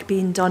work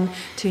being done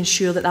to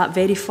ensure that that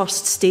very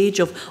first stage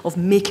of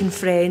making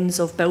friends,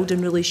 of building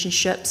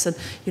relationships, and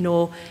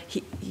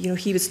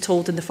he was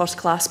told in the first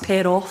class,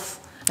 pair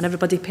off, and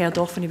everybody paired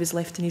off and he was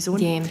left on his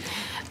own? Yeah,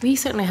 we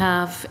certainly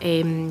have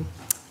a kind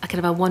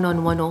of a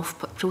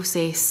one-on-one-off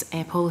process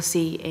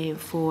policy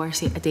for,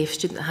 say, a deaf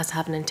student that has to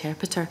have an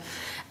interpreter,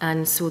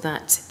 and so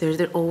that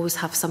they always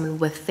have someone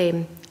with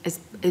them.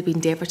 We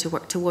endeavour to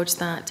work towards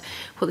that.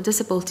 What the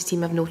disability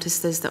team have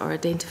noticed is that, or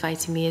identified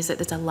to me, is that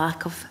there's a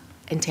lack of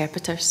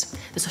interpreters.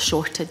 There's a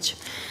shortage,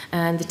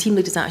 and the team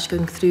leader is actually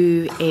going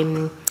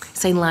through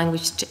sign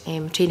language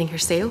training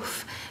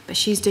herself, but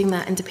she's doing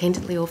that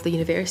independently of the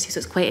university, so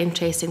it's quite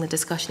interesting, the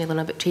discussion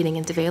about training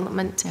and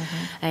development.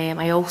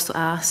 I also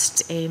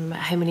asked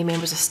how many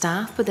members of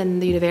staff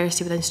within the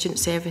university, within student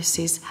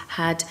services,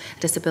 had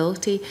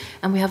disability,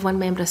 and we have one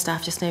member of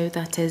staff just now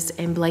that is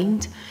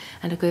blind,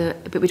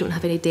 but we don't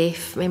have any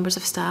deaf members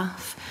of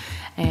staff.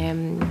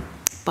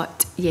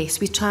 But yes,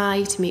 we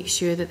try to make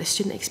sure that the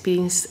student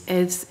experience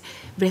is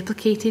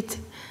replicated.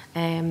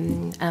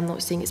 I'm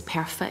not saying it's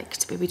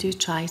perfect, but we do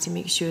try to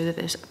make sure that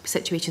there's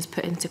situations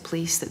put into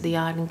place that they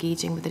are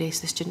engaging with the rest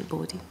of the student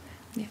body.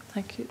 Yeah,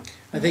 thank you.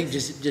 I think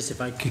just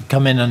if I could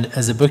come in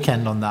as a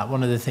bookend on that,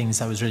 one of the things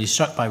I was really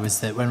struck by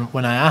was that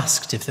when I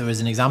asked if there was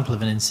an example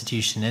of an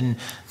institution in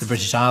the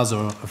British Isles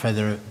or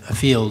further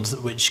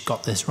afield which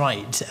got this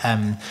right,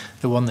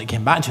 the one that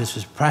came back to us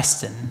was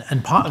Preston,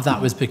 and part of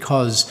that was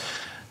because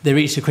they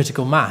reached a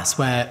critical mass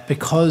where,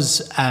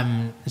 because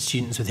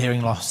students with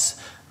hearing loss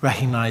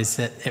recognised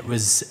that it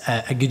was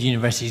a good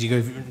university to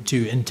go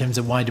to in terms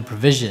of wider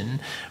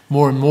provision,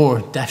 more and more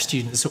deaf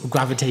students sort of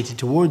gravitated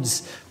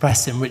towards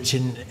Preston, which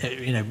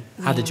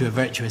added to a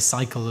virtuous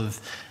cycle of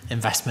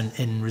investment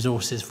in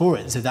resources for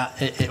it, so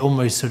that it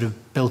almost sort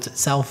of built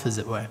itself, as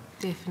it were.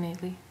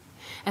 Definitely.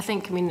 I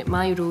think,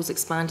 my role's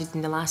expanded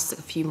in the last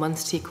few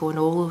months to take on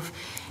all of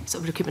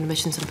sort of recruitment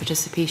admissions and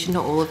participation,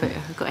 not all of it.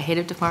 I've got a head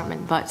of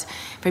department, but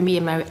for me,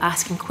 I'm now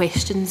asking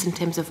questions in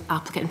terms of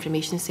applicant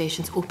information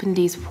sessions, open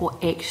days, what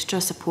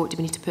extra support do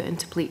we need to put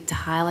into place to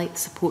highlight the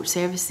support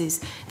services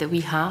that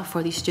we have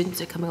for these students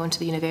that are coming onto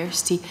the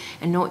university,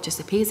 and not just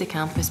the Paisley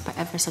campus, but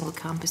every single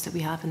campus that we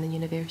have in the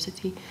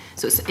university.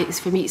 So it's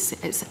for me,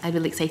 it's a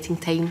really exciting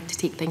time to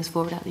take things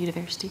forward at the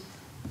university.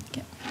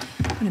 Okay.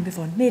 I'm going to move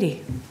on.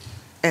 Mary.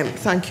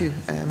 Thank you,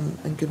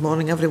 and good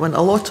morning, everyone.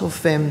 A lot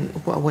of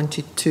what I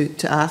wanted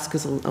to ask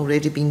has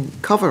already been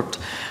covered.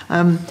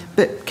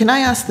 But can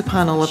I ask the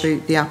panel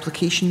about the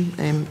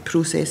application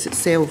process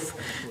itself?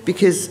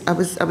 Because I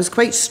was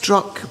quite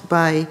struck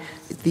by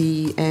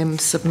the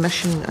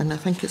submission, and I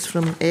think it's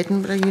from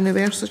Edinburgh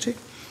University,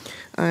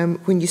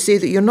 when you say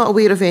that you're not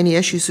aware of any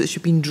issues that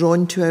should be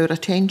drawn to our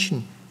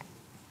attention.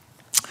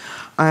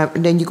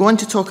 And then you go on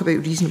to talk about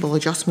reasonable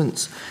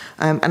adjustments.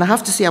 And I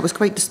have to say I was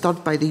quite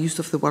disturbed by the use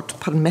of the word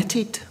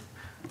permitted.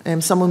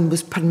 Someone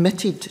was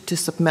permitted to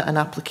submit an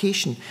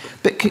application.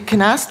 But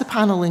can I ask the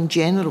panel in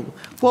general,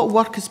 what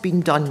work has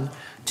been done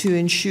to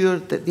ensure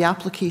that the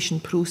application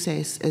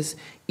process is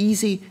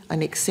easy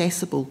and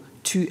accessible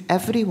to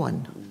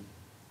everyone?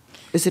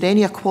 Is there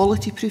any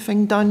equality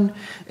proofing done?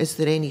 Is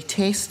there any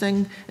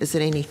testing? Is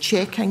there any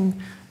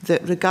checking?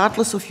 That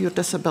regardless of your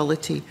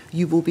disability,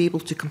 you will be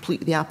able to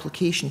complete the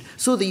application,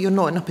 so that you're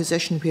not in a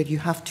position where you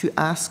have to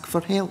ask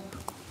for help.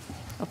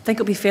 I think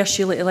it'll be fair,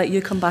 Sheila, to let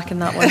you come back in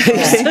that one.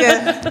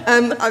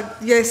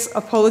 Yes,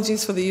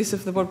 apologies for the use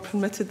of the word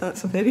permitted.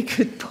 That's a very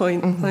good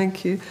point.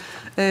 Thank you.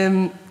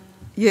 I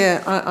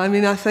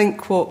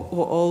think what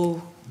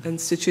all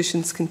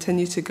institutions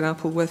continue to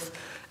grapple with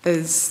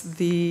is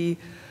the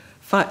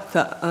fact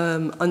that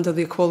under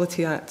the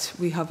Equality Act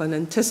we have an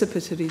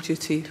anticipatory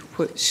duty,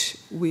 which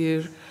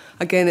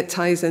again, it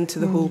ties into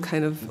the whole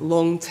kind of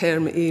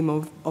long-term aim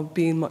of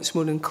being much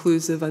more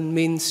inclusive and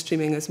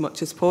mainstreaming as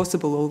much as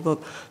possible, although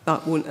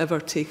that won't ever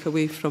take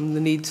away from the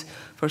need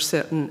for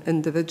certain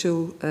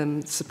individual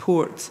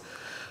support.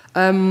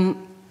 I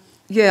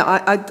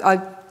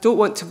don't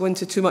want to go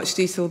into too much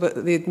detail about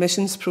the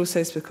admissions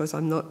process because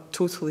I'm not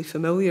totally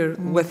familiar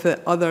with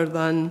it, other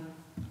than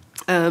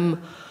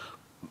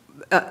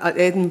at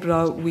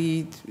Edinburgh,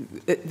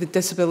 the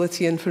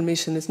disability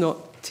information is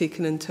not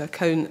taken into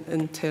account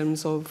in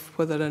terms of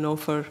whether an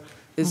offer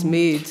is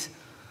made.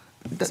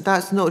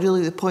 That's not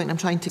really the point I'm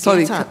trying to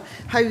get at.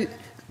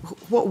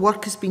 What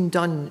work has been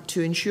done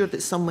to ensure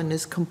that someone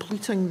is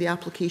completing the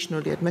application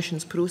or the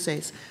admissions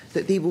process,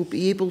 that they will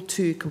be able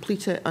to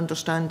complete it,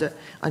 understand it,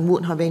 and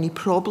won't have any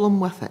problem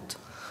with it?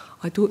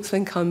 I don't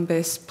think I'm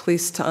best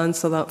placed to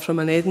answer that from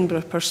an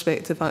Edinburgh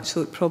perspective.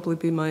 Actually, it'd probably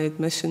be my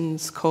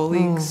admissions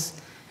colleagues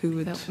who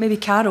would... Well, maybe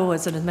Carol,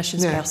 as an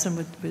admissions person,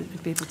 would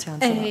be able to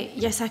answer that.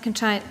 Yes, I can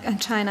try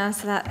and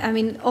answer that. I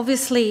mean,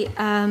 obviously,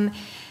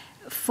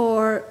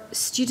 for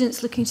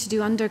students looking to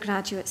do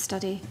undergraduate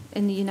study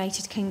in the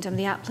United Kingdom,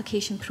 the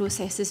application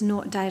process is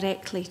not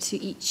directly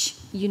to each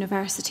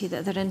university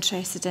that they're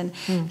interested in.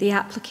 The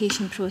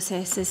application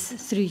process is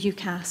through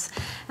UCAS,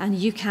 and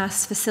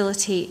UCAS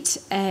facilitate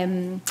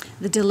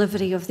the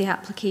delivery of the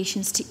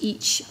applications to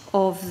each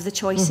of the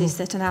choices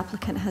that an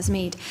applicant has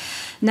made.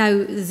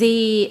 Now,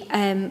 they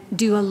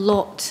do a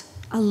lot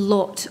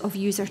of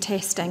user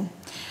testing.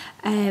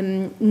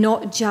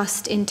 Not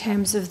just in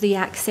terms of the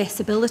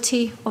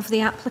accessibility of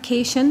the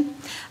application,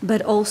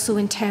 but also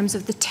in terms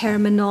of the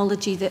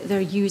terminology that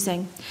they're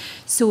using.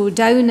 So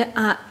down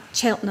at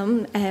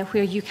Cheltenham,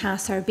 where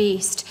UCAS are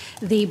based,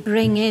 they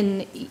bring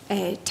in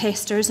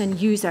testers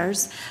and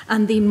users,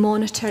 and they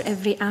monitor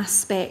every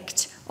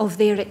aspect of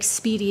their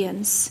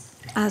experience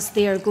as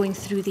they are going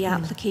through the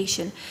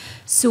application.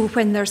 So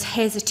when there's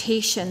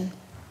hesitation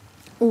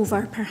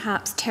over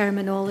perhaps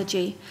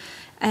terminology,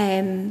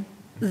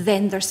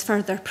 then there's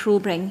further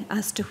probing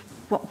as to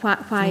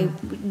why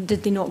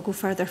did they not go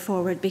further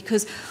forward.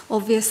 Because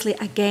obviously,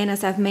 again,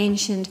 as I've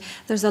mentioned,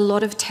 there's a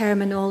lot of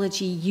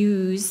terminology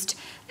used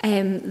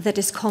that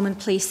is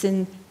commonplace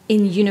in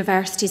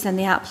universities and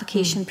the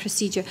application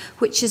procedure,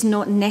 which is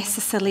not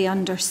necessarily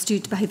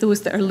understood by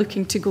those that are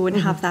looking to go and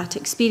have that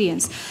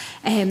experience.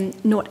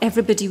 Not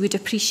everybody would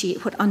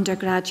appreciate what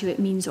undergraduate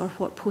means or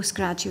what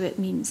postgraduate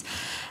means.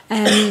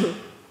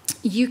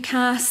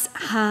 UCAS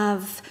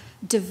have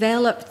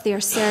developed their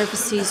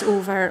services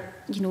over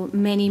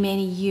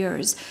many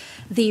years.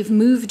 They've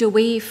moved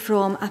away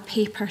from a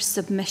paper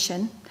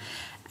submission,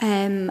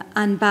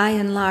 and by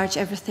and large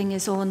everything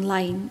is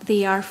online.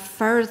 They are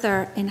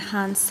further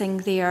enhancing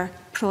their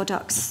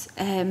products,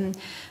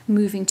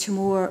 moving to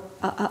more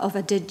of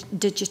a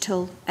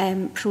digital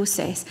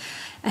process,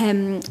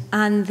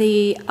 and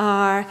they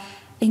are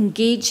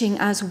engaging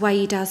as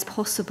wide as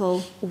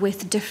possible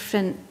with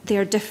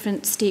their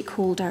different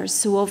stakeholders.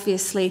 So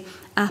obviously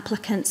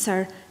applicants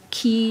are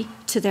key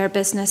to their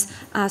business,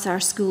 as are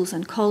schools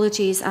and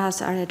colleges,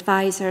 as are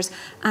advisors,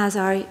 as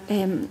are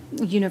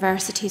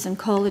universities and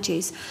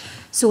colleges.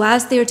 So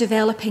as they're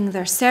developing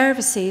their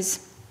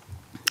services,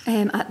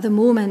 at the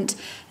moment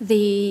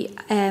they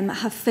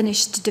have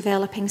finished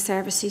developing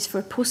services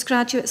for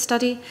postgraduate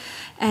study,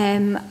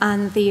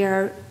 and they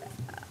are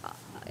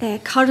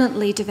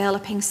currently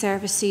developing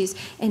services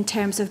in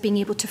terms of being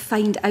able to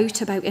find out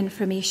about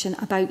information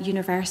about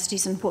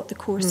universities and what the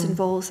course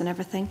involves and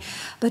everything,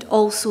 but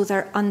also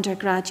their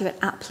undergraduate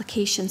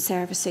application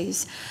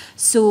services.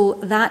 So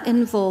that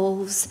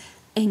involves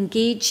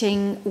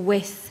engaging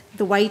with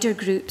the wider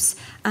groups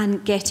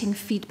and getting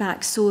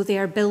feedback. So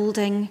they're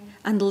building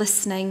and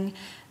listening,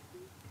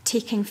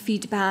 taking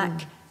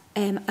feedback,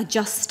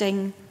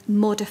 adjusting,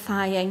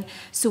 modifying.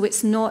 So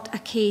it's not a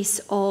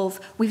case of,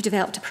 we've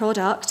developed a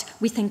product,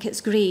 we think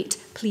it's great,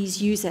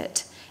 please use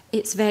it.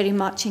 It's very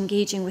much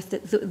engaging with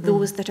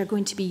those that are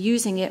going to be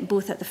using it,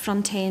 both at the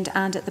front end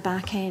and at the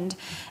back end,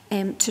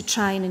 to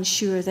try and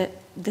ensure that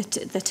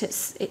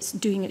it's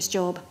doing its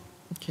job.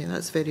 Okay,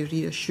 that's very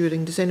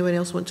reassuring. Does anyone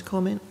else want to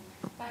comment?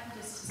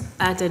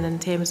 Add in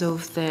terms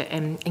of the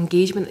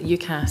engagement that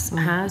UCAS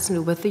has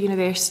with the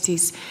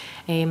universities.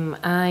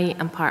 I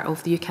am part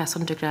of the UCAS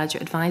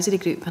Undergraduate Advisory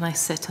Group, and I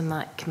sit on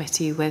that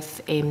committee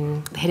with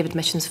the Head of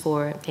Admissions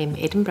for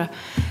Edinburgh,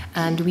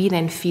 and we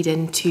then feed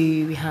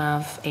into, we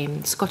have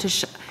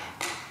Scottish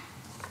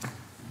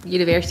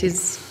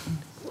Universities,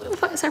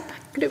 what is our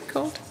group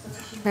called?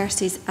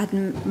 Universities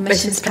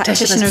Admissions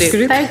Practitioners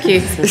Group. Thank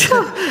you.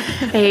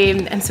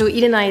 And so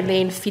Ian and I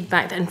then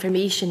feedback that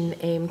information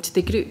to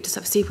the group to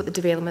sort of see what the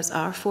developments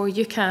are for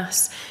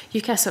UCAS.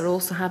 UCAS are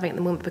also having at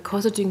the moment,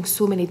 because they're doing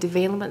so many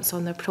developments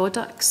on their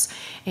products,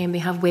 they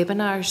have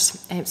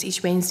webinars it's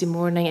each Wednesday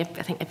morning, I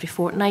think every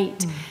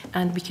fortnight,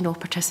 and we can all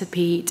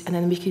participate, and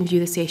then we can view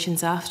the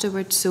sessions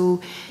afterwards.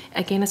 So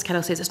again, as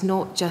Carol says, it's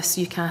not just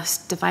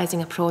UCAS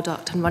devising a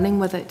product and running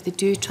with it. They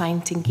do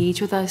trying to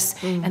engage with us,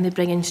 and they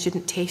bring in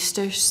student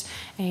testers.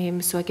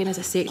 So again, as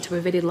a sector,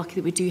 we're very lucky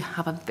that we do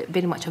have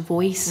very much a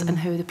voice in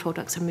how the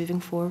products are moving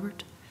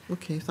forward.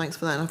 Okay, thanks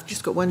for that. And I've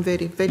just got one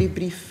very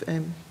brief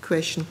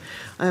question.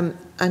 And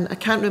I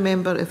can't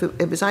remember if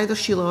it was either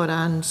Sheila or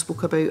Anne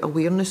spoke about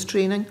awareness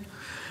training.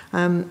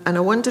 And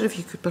I wonder if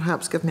you could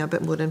perhaps give me a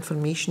bit more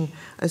information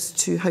as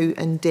to how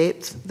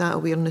in-depth that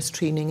awareness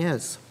training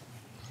is.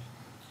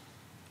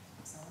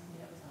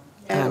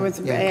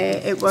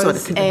 It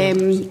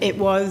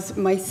was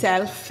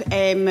myself.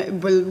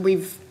 Well,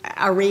 we've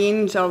a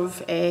range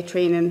of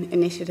training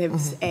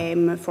initiatives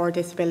for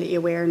disability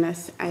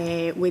awareness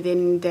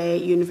within the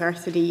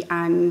university,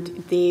 and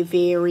they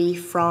vary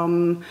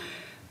from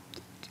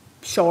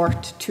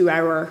short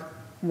 2-hour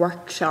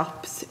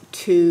workshops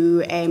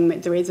to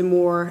there is a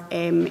more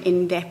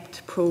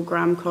in-depth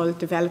programme called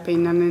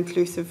Developing an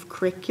Inclusive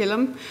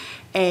Curriculum,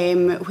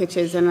 which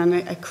is an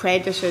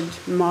accredited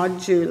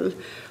module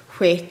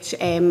which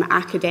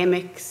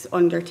academics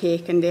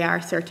undertake, and they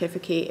are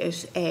certificated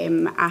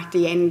at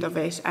the end of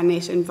it, and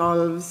it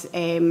involves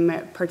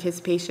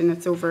participation.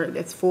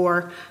 It's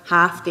 4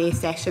 half-day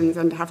sessions,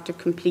 and they have to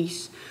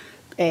complete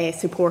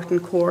support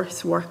and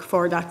coursework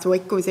for that. So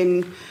it goes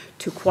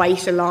into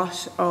quite a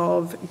lot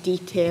of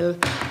detail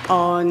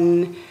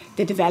on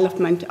the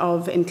development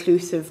of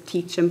inclusive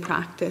teaching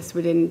practice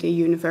within the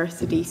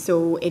university.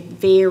 So it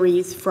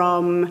varies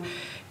from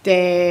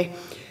the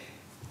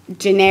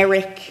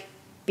generic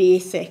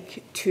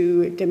basic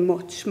to the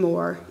much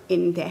more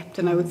in-depth.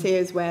 And I would say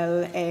as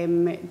well,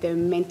 the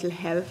mental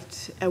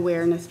health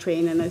awareness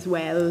training as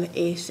well,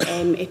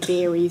 it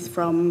varies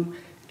from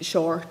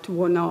short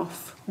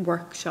one-off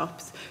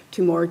workshops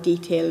to more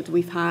detailed.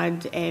 We've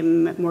had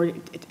more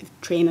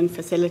training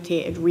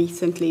facilitated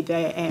recently,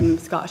 the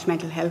Scottish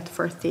Mental Health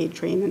First Aid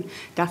training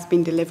that's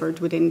been delivered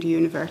within the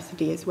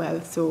university as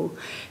well. So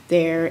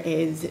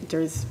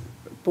there's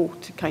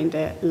both kind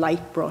of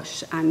light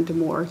brush and the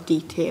more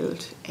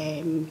detailed,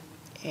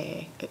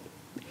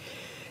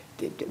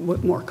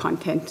 more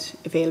content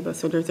available.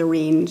 So there's a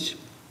range.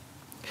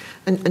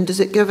 And does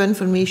it give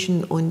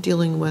information on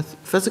dealing with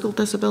physical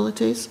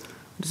disabilities?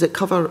 Does it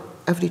cover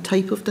every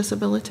type of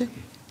disability?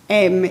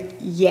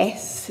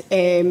 Yes,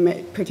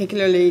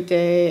 particularly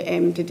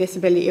the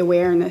disability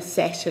awareness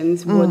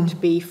sessions would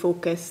be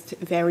focused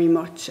very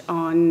much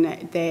on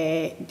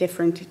the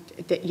different,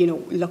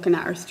 looking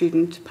at our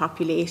student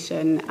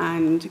population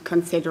and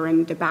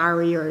considering the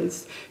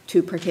barriers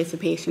to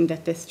participation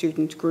that this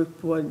student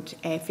group would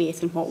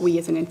face and what we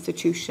as an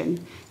institution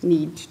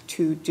need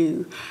to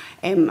do.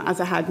 As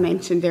I had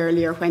mentioned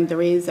earlier, when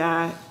there is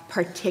a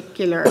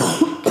particular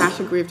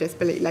category of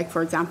disability, like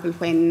for example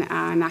when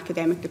an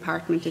academic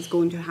department is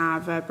going to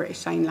have a British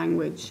Sign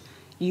Language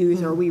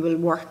user, we will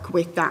work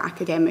with that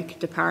academic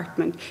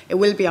department. It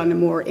will be on a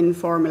more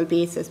informal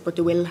basis, but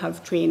they will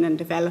have training and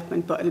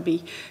development, but it'll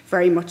be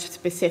very much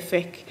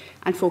specific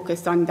and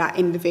focused on that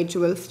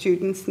individual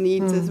student's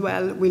needs as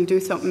well. We'll do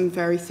something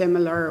very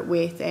similar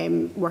with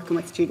working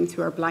with students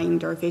who are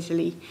blind or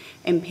visually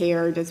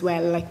impaired as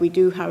well. Like we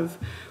do have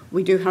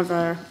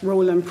a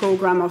rolling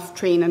programme of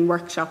training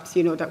workshops,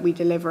 that we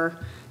deliver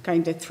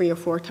kind of 3 or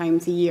 4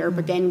 times a year,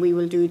 but then we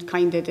will do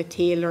kind of the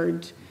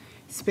tailored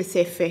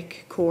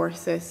specific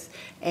courses,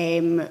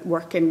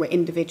 working with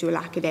individual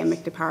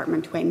academic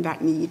department when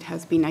that need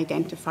has been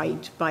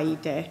identified by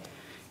the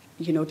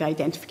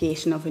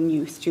identification of a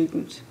new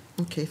student.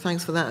 Okay,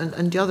 thanks for that.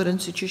 And do other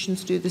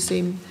institutions do the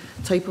same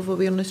type of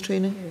awareness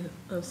training?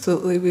 Yeah,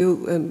 absolutely. We'll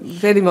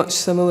very much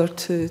similar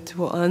to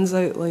what Anne's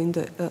outlined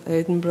at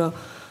Edinburgh.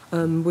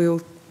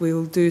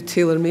 We'll do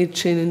tailor-made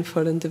training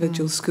for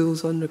individual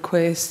schools on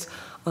request,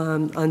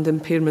 and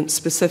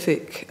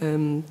impairment-specific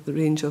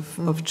range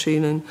of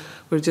training.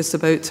 We're just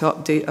about to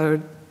update our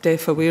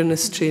deaf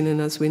awareness training,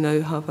 as we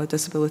now have a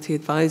disability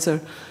advisor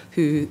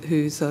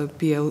who's a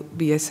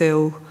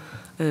BSL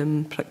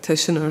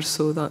practitioner,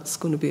 so that's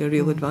going to be a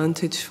real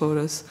advantage for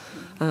us.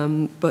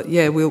 But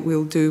yeah,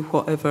 we'll do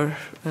whatever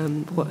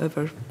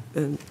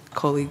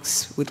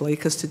colleagues would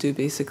like us to do,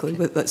 basically,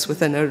 that's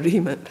within our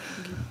remit.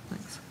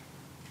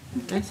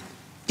 Thanks.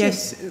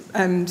 Yes,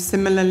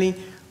 similarly,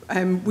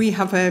 we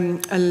have a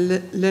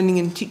learning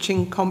and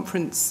teaching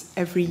conference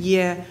every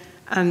year,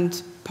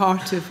 and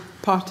part of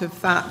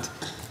that,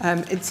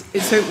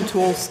 it's open to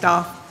all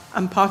staff,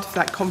 and part of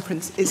that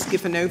conference is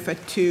given over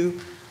to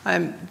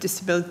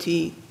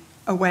disability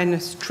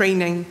awareness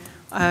training.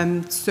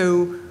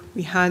 So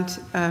we had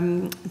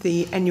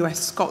the NUS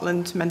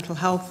Scotland mental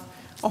health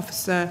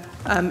officer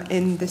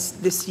in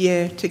this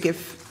year to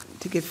give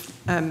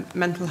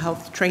mental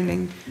health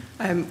training.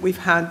 We've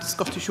had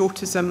Scottish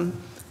Autism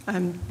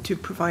to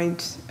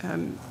provide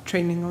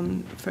training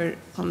on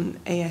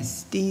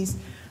ASDs,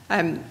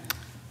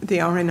 the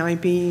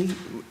RNIB.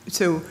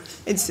 So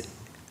it's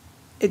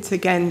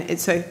again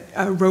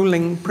a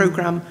rolling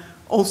programme.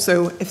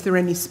 Also, if there are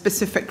any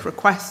specific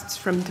requests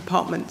from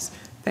departments,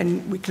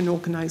 then we can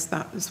organise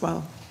that as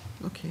well.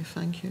 Okay,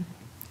 thank you.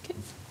 Okay,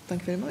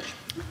 thank you very much.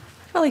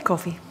 Valley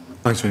Coffee.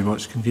 Thanks very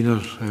much, convener,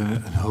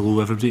 and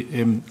hello everybody.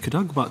 Could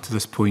I go back to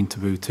this point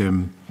about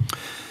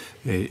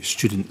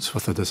students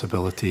with a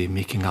disability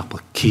making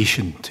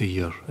application to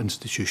your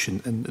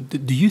institution?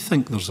 And do you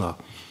think there's a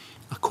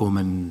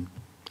common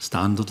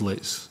standard,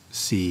 let's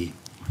say,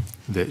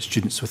 that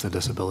students with a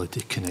disability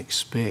can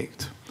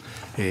expect?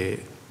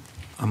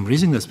 I'm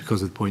raising this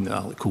because of the point that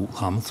Alec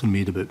Hamilton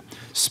made about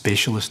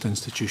specialist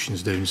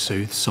institutions down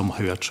south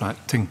somehow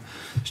attracting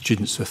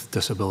students with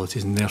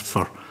disabilities and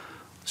therefore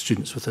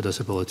students with a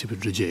disability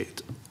would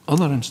reject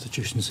other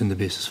institutions on the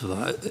basis for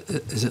that.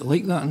 Is it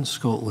like that in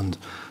Scotland,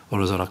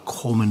 or is there a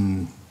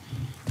common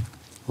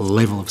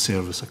level of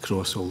service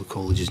across all the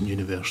colleges and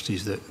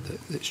universities that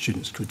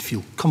students could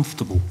feel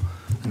comfortable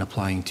in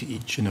applying to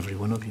each and every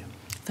one of you?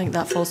 I think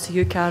that falls to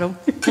you, Carol.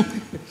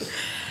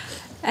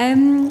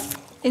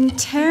 In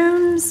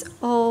terms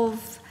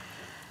of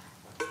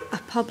a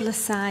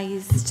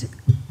publicised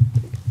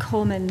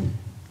common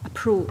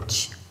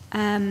approach,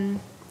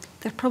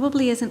 there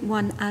probably isn't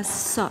one as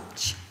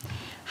such.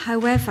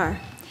 However,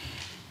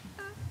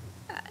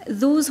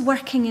 those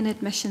working in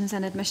admissions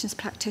and admissions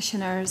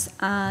practitioners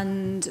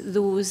and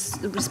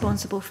those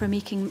responsible for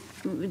making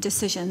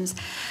decisions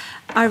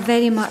are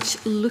very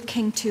much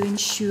looking to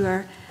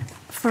ensure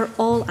for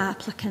all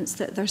applicants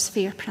that there's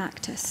fair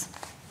practice.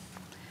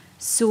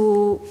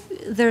 So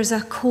there's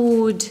a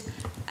code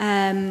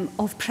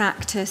of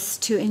practice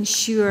to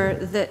ensure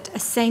that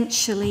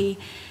essentially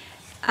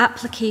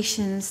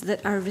applications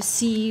that are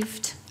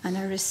received and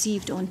are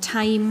received on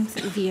time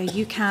via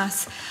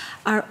UCAS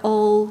are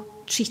all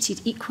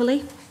treated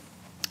equally,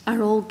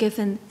 are all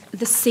given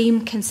the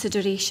same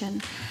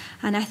consideration.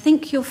 And I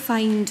think you'll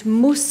find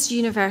most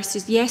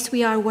universities, yes,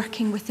 we are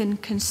working within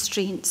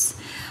constraints,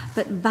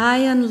 but by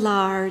and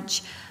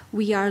large,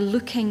 we are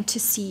looking to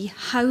see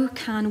how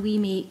can we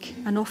make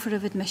an offer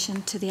of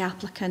admission to the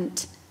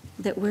applicant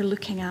that we're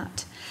looking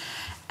at.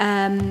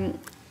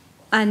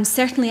 And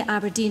certainly at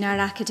Aberdeen, our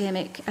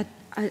academic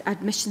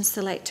admission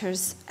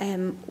selectors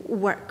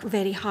work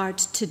very hard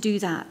to do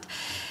that.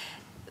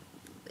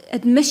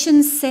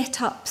 Admissions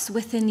setups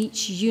within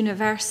each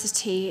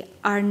university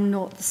are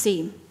not the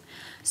same.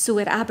 So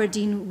at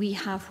Aberdeen, we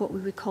have what we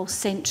would call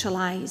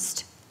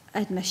centralised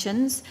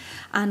admissions,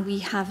 and we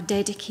have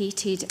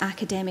dedicated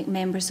academic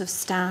members of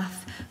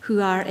staff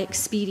who are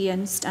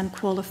experienced and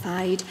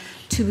qualified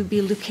to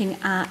be looking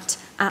at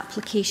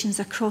applications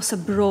across a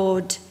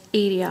broad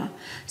area.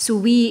 So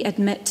we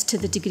admit to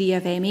the degree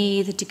of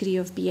MA, the degree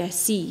of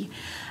BSc,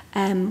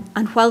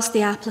 and whilst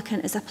the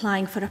applicant is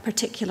applying for a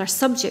particular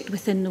subject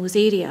within those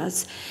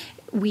areas,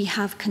 we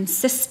have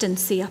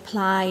consistency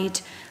applied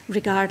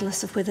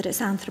regardless of whether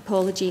it's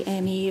anthropology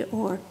MA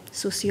or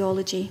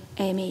sociology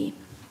MA.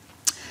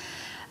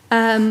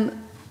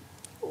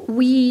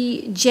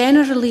 We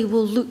generally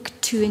will look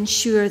to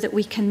ensure that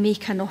we can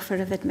make an offer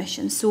of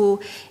admission. So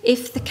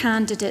if the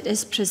candidate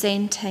is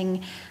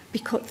presenting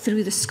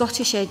through the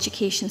Scottish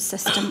education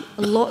system,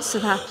 lots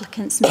of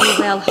applicants may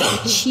well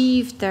have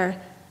achieved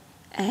their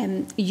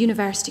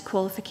university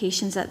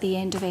qualifications at the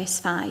end of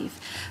S5.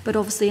 But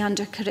obviously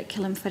under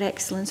Curriculum for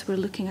Excellence, we're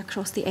looking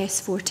across the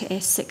S4 to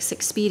S6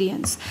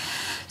 experience.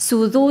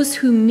 So those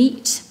who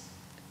meet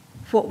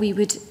what we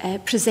would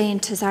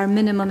present as our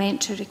minimum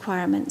entry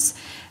requirements,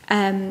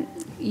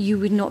 you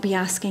would not be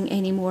asking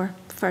any more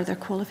further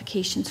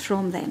qualifications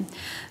from them.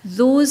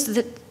 Those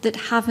that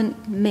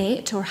haven't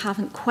met or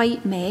haven't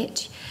quite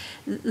met,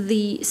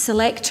 the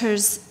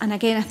selectors, and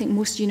again I think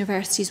most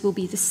universities will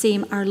be the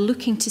same, are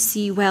looking to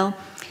see, well,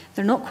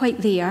 they're not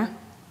quite there,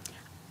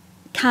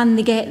 can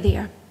they get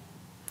there?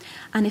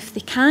 And if they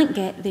can't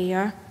get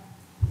there,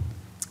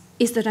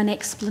 is there an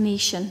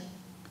explanation?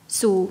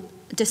 So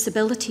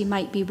disability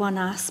might be one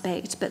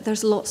aspect, but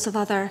there's lots of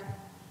other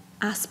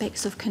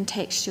aspects of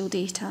contextual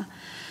data.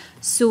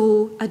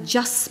 So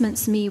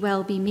adjustments may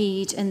well be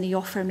made in the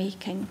offer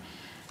making.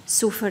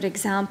 So for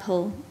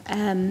example,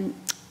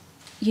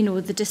 you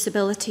know, the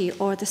disability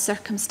or the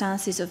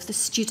circumstances of the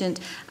student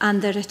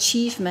and their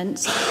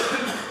achievements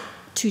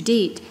to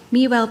date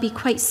may well be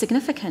quite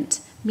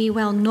significant, may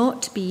well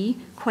not be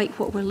quite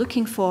what we're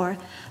looking for,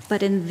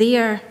 but in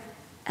their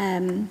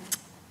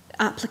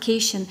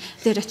application,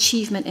 their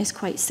achievement is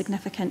quite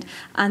significant,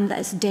 and that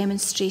is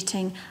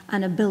demonstrating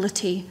an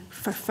ability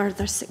for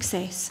further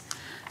success.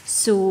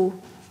 So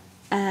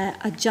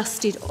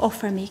adjusted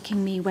offer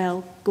making may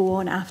well go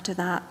on after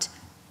that,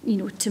 you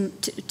know,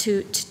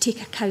 to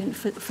take account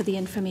for the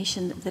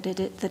information that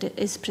it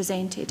is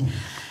presented.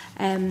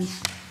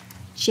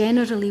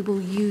 Generally,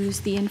 we'll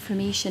use the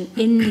information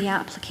in the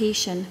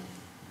application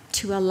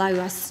to allow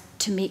us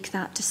to make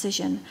that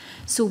decision.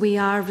 So we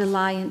are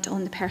reliant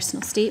on the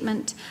personal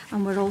statement,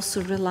 and we're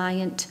also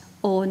reliant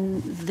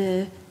on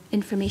the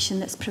information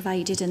that's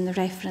provided in the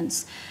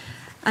reference.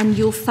 And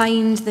you'll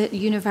find that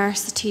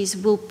universities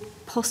will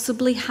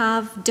possibly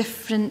have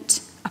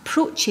different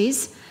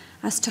approaches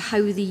as to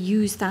how they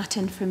use that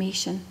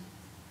information.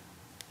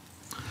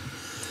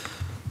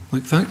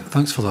 Look,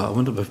 thanks for that. I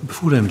wonder,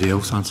 before anybody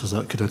else answers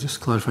that, could I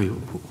just clarify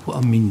what I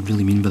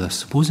really mean by this?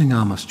 Supposing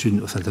I'm a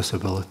student with a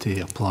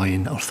disability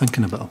applying or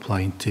thinking about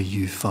applying to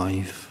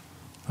U5,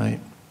 right?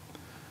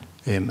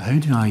 How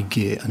do I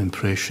get an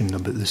impression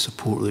about the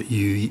support that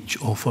you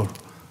each offer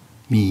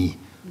me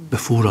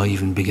before I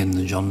even begin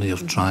the journey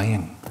of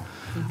trying?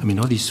 I mean,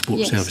 all these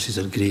support services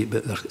are great,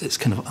 but it's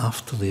kind of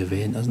after the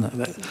event, isn't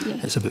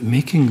it? It's about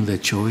making the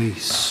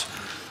choice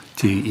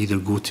to either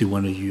go to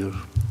one of your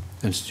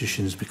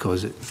institutions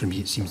because for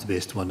me it seems the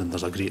best one and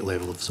there's a great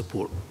level of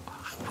support.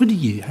 How do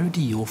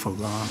you offer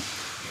that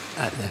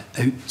at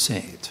the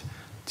outset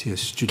to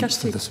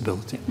students with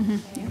disability?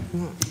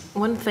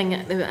 One thing,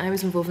 I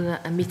was involved in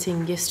a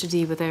meeting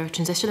yesterday with our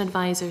transition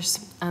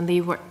advisors, and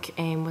they work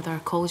with our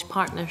college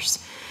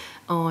partners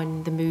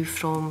on the move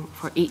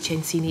for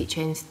HNC and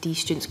HND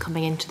students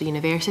coming into the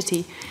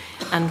university.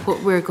 And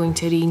what we're going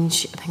to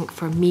arrange, I think,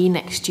 for May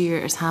next year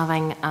is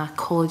having a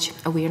college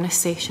awareness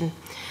session.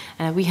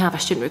 We have a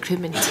student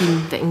recruitment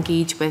team that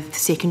engage with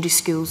secondary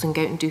schools and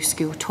go out and do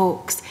school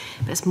talks,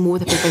 but it's more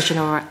the provision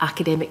of our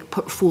academic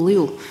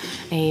portfolio.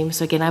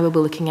 So again, I will be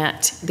looking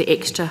at the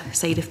extra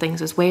side of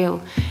things as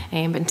well.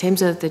 But in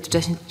terms of the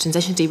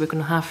transition day we're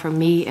going to have for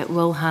May, it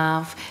will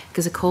have,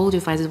 because the college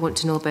advisors want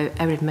to know about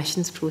our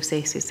admissions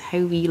processes,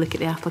 how we look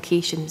at the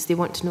applications, they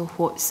want to know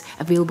what's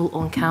available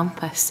on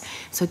campus.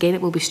 So again,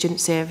 it will be student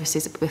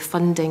services, it will be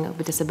funding, it will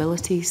be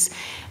disabilities.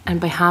 And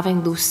by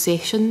having those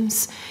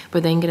sessions,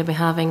 we're then going to be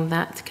having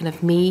that kind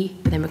of May,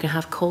 but then we're going to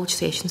have college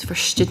sessions for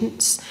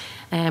students.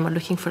 We're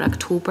looking for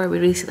October. We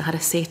recently had a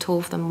set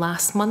of them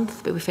last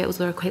month, but we felt as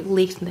though they were quite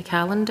late in the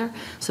calendar,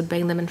 so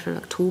bring them in for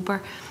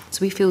October.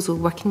 So we feel as though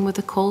we're working with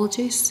the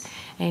colleges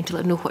to let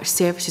them know what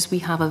services we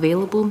have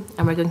available,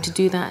 and we're going to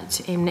do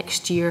that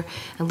next year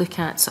and look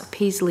at sort of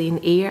Paisley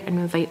and Ayr and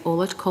invite all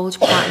our college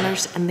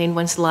partners, and then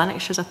once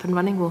Lanarkshire's up and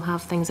running, we'll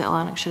have things at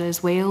Lanarkshire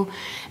as well.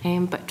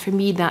 But for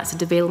me, that's a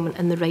development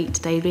in the right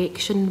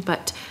direction.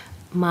 But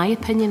my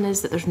opinion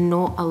is that there's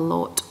not a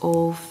lot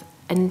of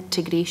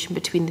integration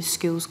between the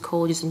schools,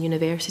 colleges and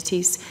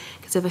universities,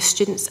 because if a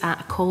student's at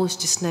a college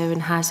just now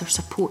and has their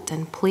support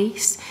in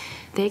place,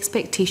 the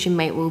expectation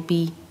might well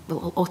be,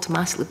 will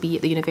automatically be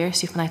at the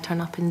university when I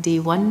turn up in day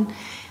one,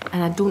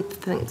 and I don't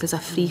think there's a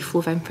free flow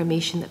of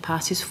information that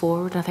passes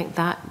forward, and I think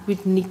that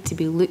would need to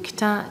be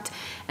looked at.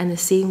 And the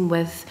same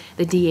with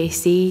the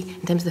DSA,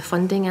 in terms of the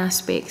funding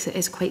aspects, it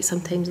is quite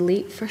sometimes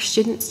late for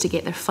students to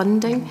get their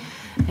funding.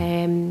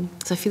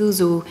 So I feel as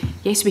though,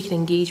 yes, we can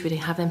engage, we can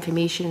have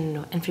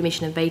information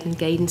and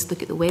guidance,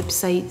 look at the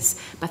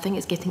websites, but I think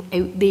it's getting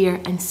out there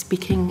and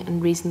speaking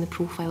and raising the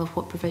profile of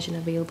what provision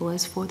available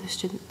is for the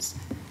students.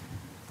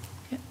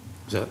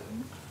 Is that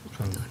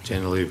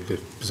generally the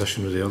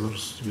position of the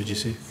others, would you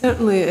say?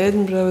 Certainly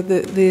Edinburgh,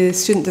 the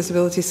Student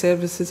Disability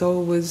Service is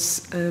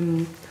always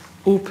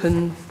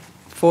open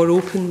for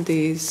open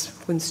days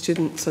when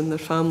students and their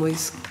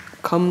families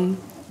come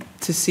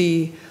to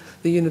see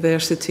the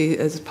university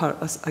as part,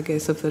 I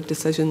guess, of their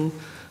decision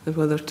of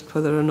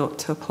whether or not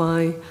to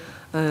apply.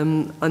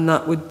 And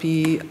that would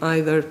be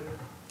either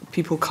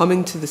people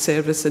coming to the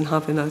service and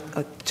having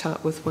a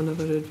chat with one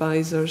of our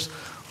advisors,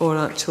 or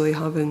actually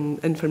having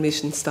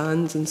information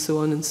stands and so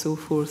on and so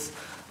forth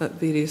at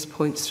various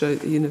points throughout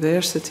the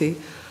university.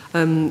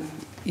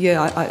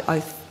 Yeah,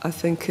 I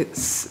think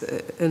it's,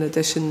 in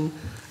addition,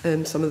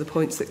 some of the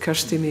points that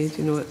Kirsty made,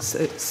 you know,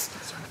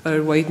 it's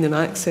our widening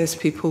access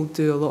people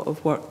do a lot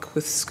of work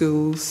with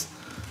schools,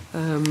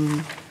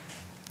 and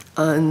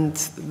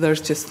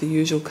there's just the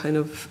usual kind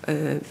of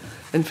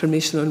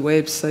information on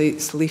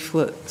websites,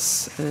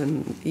 leaflets,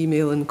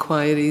 email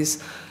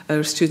inquiries.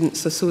 Our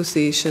Students'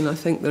 Association, I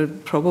think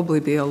there'd probably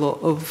be a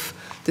lot of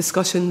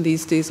discussion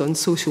these days on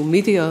social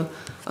media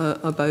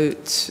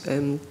about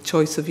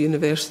choice of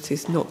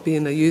universities. Not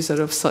being a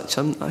user of such,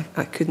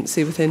 I couldn't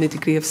say with any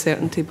degree of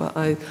certainty, but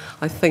I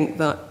think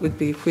that would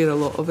be where a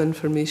lot of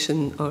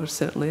information, or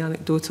certainly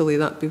anecdotally,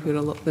 that'd be where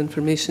a lot of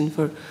information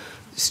for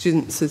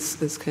students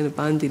is kind of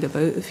bandied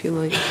about, if you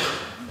like.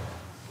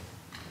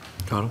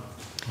 Carol?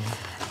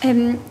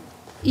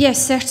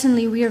 Yes,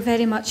 certainly we are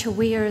very much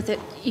aware that,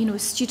 you know,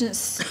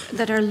 students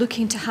that are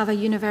looking to have a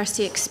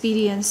university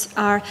experience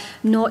are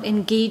not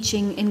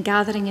engaging in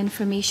gathering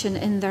information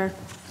in their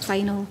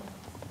final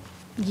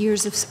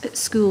years of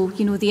school.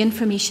 You know, the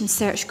information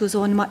search goes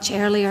on much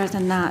earlier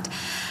than that.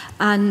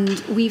 And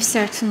we've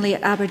certainly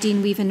at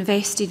Aberdeen, we've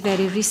invested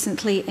very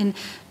recently in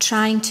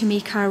trying to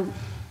make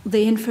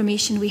the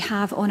information we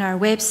have on our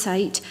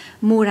website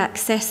more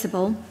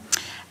accessible,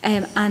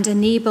 and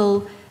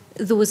enable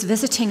those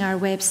visiting our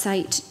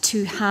website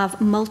to have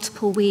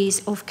multiple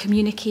ways of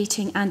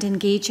communicating and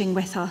engaging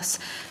with us,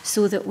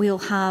 so that we'll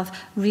have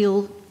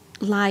real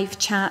live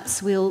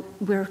chats,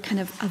 we're kind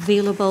of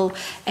available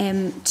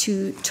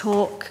to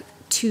talk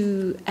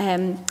to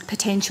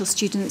potential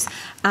students,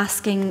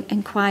 asking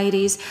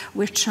inquiries.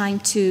 We're trying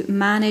to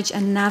manage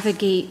and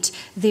navigate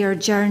their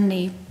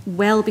journey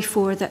well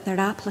before that they're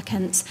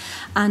applicants,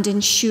 and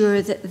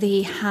ensure that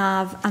they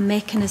have a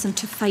mechanism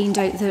to find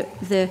out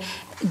the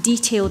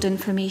detailed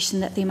information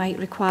that they might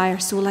require.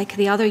 So like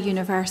the other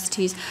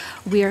universities,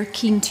 we're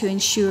keen to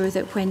ensure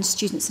that when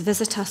students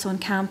visit us on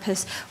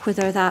campus,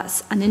 whether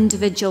that's an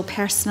individual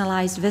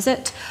personalised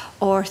visit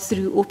or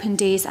through open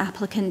days,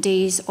 applicant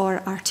days,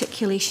 or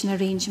articulation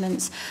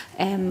arrangements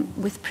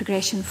with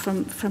progression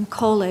from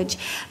college,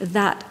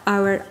 that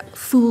our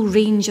full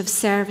range of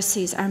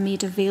services are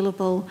made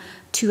available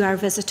to our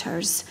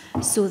visitors,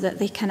 so that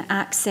they can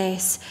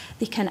access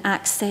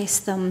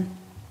them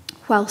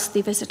whilst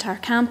they visit our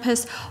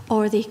campus,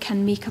 or they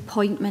can make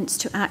appointments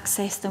to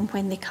access them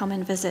when they come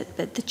and visit.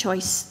 But the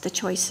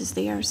choice is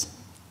theirs.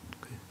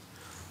 Okay.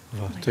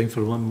 Have time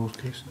for one more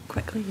question?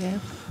 Quickly, yeah.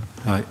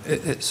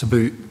 It's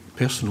about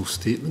personal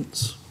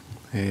statements,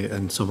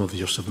 and some of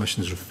your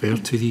submissions refer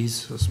to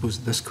these. I suppose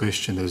this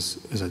question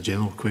is a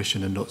general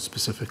question and not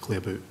specifically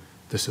about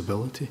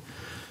disability.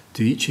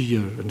 Do each of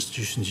your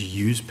institutions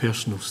use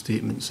personal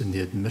statements in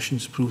the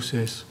admissions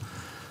process?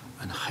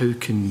 And how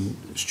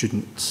can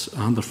students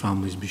and their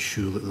families be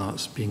sure that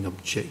that's being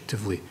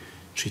objectively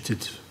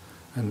treated?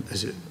 And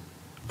is it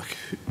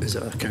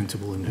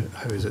accountable, and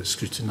how is it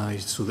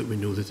scrutinised so that we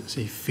know that it's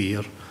a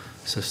fair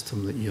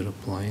system that you're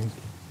applying?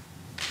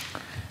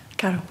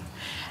 Carol?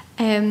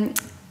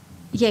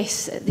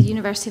 Yes, at the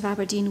University of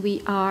Aberdeen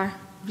we are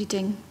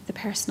reading the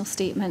personal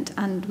statement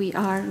and we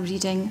are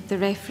reading the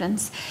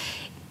reference.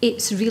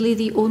 It's really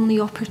the only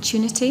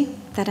opportunity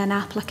that an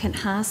applicant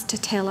has to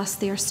tell us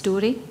their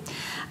story,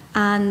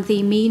 and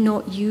they may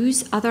not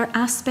use other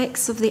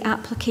aspects of the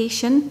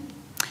application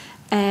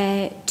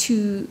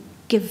to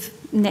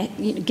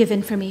give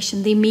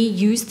information. They may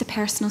use the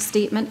personal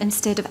statement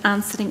instead of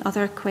answering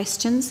other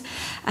questions.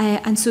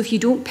 And so if you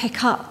don't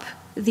pick up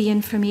the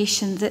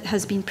information that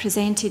has been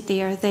presented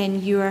there,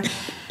 then you're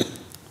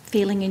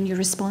failing in your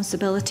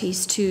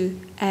responsibilities to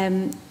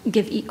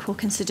give equal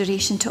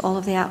consideration to all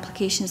of the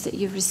applications that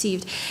you've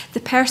received. The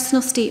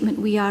personal statement,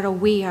 we are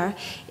aware,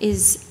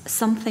 is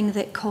something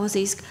that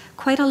causes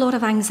quite a lot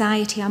of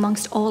anxiety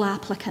amongst all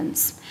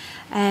applicants.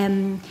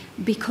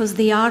 Because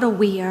they are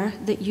aware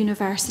that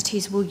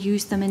universities will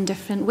use them in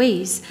different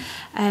ways.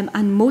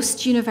 And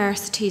most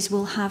universities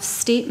will have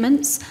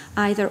statements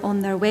either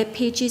on their web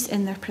pages,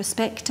 in their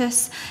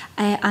prospectus,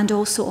 and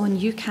also on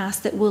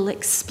UCAS that will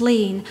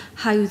explain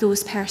how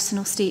those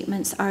personal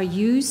statements are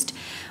used.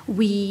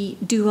 We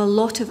do a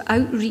lot of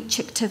outreach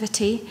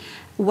activity,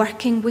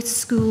 working with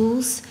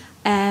schools,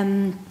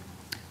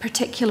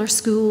 particular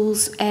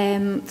schools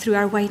through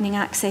our widening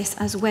access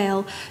as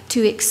well,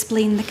 to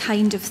explain the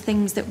kind of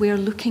things that we're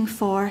looking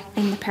for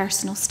in the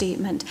personal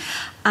statement.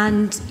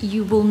 And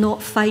you will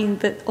not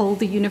find that all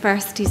the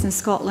universities in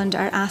Scotland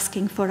are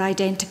asking for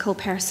identical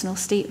personal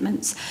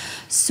statements.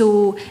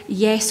 So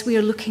yes, we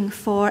are looking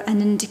for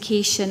an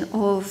indication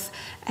of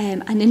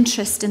an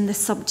interest in the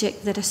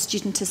subject that a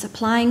student is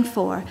applying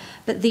for,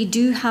 but they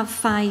do have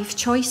 5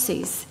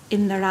 choices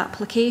in their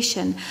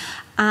application,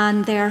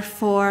 and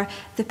therefore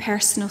the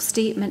personal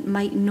statement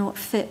might not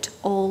fit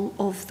all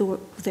of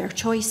their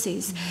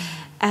choices.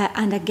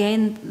 And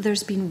again,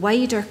 there's been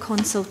wider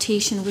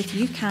consultation with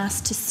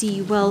UCAS to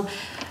see, well,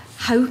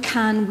 how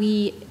can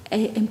we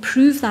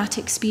improve that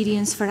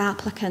experience for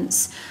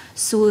applicants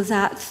so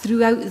that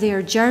throughout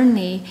their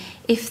journey,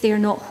 if they're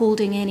not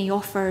holding any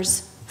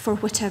offers for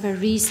whatever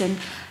reason,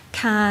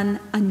 can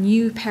a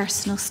new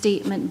personal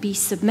statement be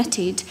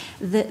submitted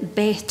that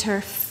better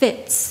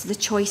fits the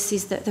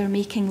choices that they're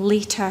making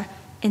later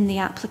in the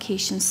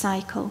application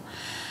cycle.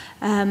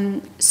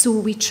 So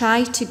we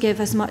try to give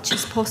as much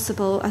as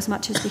possible, as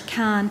much as we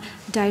can,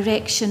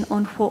 direction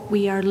on what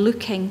we are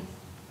looking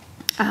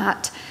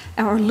at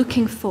or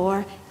looking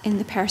for in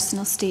the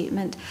personal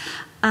statement.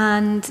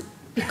 And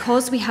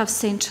because we have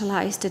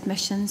centralised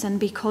admissions and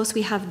because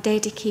we have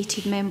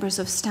dedicated members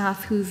of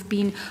staff who've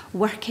been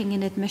working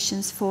in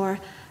admissions for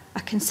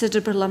a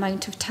considerable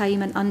amount of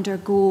time and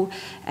undergo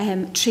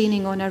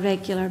training on a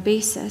regular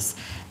basis,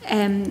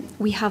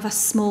 we have a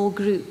small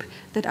group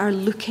that are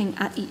looking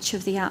at each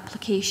of the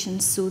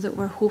applications, so that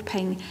we're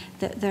hoping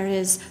that there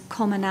is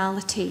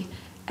commonality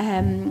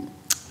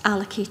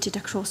allocated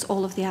across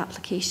all of the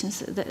applications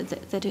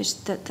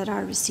that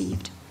are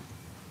received.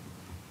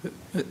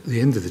 At the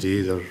end of the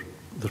day,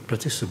 they're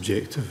pretty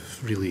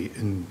subjective, really,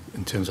 in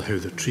terms of how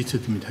they're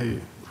treated. I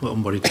mean, what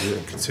I'm worried about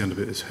and concerned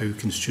about is how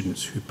can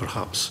students who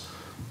perhaps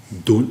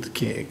don't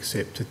get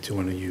accepted to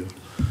one of your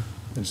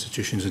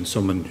institutions, and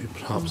someone who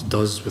perhaps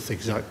does with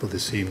exactly the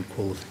same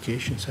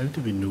qualifications, how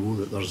do we know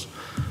that there's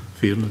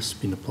fairness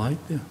being applied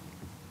there?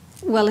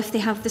 Well, if they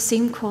have the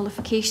same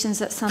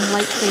qualifications, it's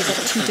unlikely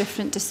that 2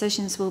 different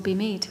decisions will be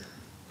made.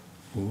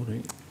 Oh,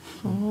 right.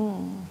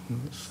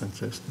 That's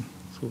interesting.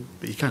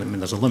 But you can't, I mean,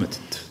 there's a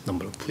limited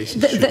number of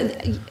places.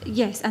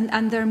 Yes,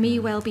 and there may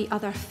well be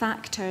other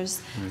factors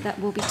that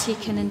will be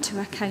taken into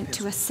account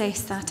to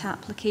assess that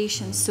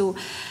application. So,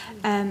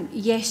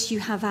 yes, you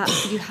have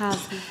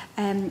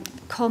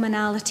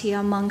commonality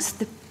amongst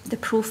the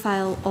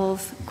profile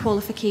of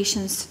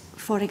qualifications,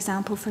 for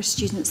example, for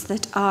students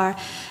that are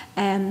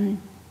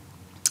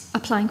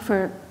applying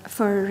for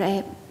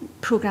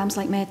programmes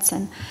like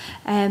medicine.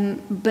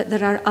 But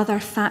there are other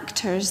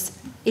factors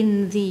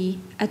in the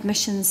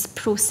admissions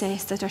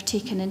process that are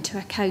taken into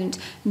account,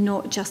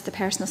 not just the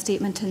personal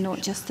statement and not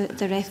just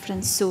the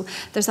reference. So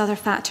there's other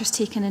factors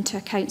taken into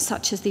account,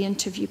 such as the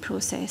interview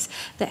process,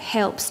 that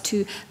helps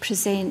to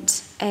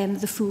present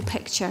the full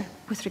picture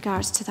with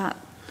regards to that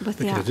with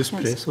the applicants. Could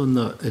I just press on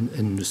that?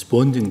 In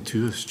responding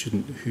to a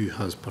student who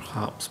has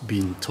perhaps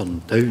been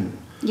turned down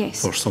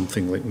for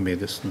something like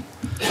medicine,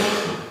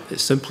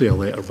 it's simply a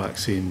letter back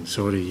saying,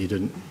 sorry, you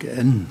didn't get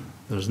in.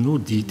 There's no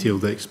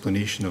detailed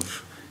explanation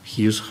of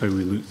here's how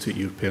we looked at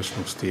your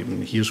personal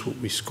statement, here's what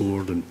we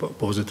scored and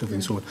positive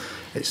and so on.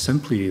 It's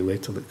simply a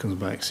letter that comes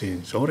back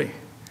saying, sorry.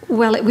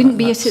 Well, it wouldn't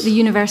be it at the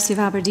University of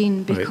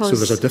Aberdeen because right, so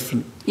there's a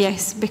different.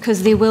 Yes,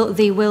 because they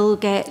will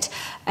get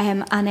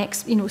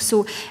applications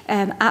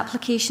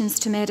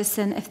to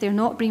medicine, if they're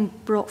not being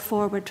brought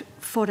forward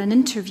for an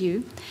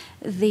interview,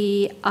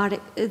 they are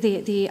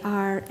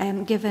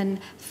given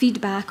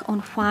feedback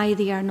on why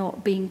they are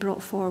not being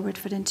brought forward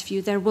for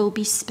interview. There will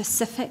be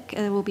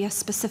a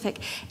specific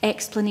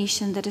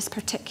explanation that is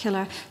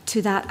particular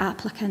to that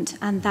applicant,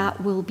 and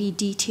that will be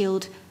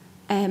detailed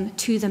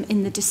to them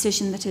in the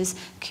decision that is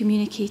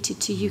communicated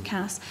to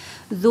UCAS.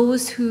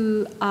 Those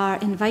who are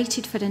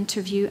invited for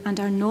interview and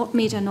are not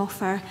made an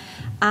offer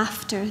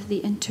after the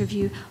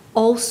interview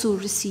also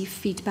receive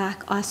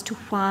feedback as to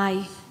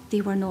why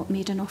they were not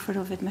made an offer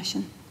of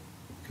admission.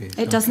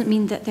 Okay, it doesn't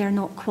mean that they're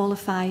not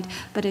qualified,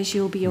 but as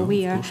you'll be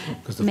aware,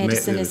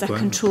 medicine is a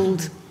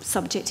controlled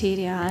subject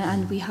area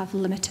and we have a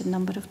limited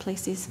number of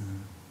places.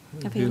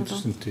 It'd be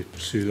interesting to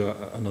pursue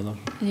that another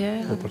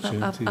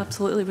opportunity.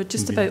 Absolutely. We're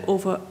just about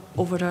over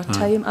our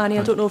time. Annie,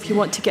 I don't know if you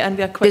want to get in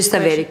with a quick Just a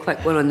very quick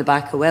one on the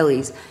back of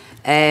Willie's.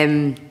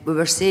 Willie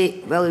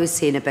was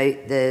saying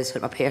about the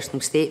sort of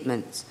personal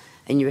statements,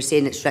 and you were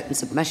saying it's written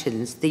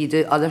submissions. Do you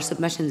do other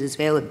submissions as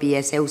well, like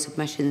BSL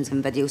submissions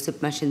and video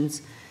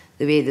submissions?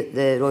 The way that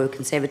the Royal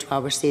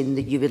Conservatoire were saying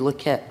that you would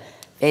look at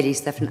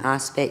various different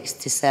aspects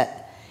to sit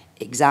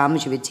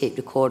exams, you would take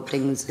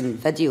recordings and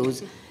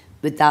videos.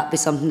 Would that be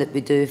something that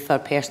we do for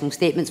personal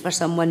statements for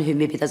someone who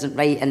maybe doesn't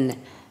write in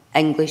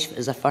English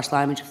as a first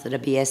language if they're a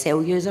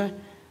BSL user?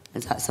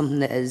 Is that something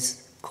that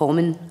is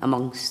common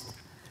amongst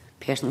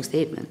personal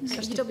statements?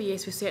 At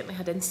GWS, we've certainly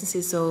had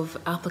instances of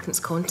applicants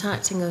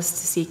contacting us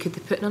to see could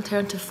they put an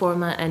alternative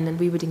format in, and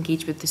we would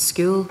engage with the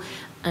school.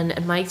 And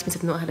in my experience,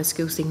 I've not had a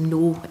school saying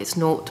no, it's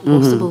not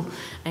possible.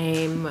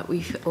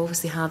 We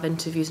obviously have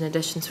interviews and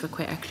auditions for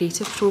quite our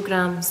creative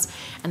programmes,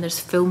 and there's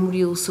film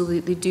reels, so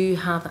they do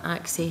have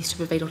access to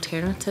provide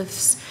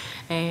alternatives.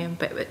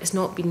 But it's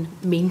not been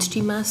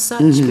mainstream as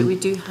such, but we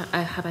do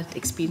have an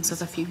experience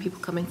of a few people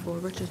coming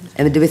forward.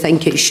 And do we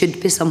think it should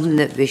be something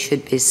that we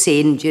should be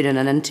saying during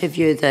an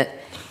interview, that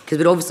because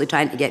we're obviously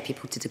trying to get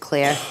people to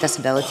declare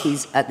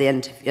disabilities at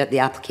the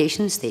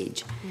application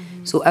stage.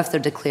 So if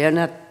they're declaring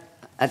a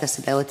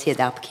disability at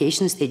the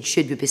application stage,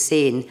 should we be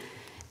saying,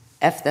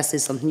 if this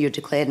is something you're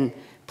declaring,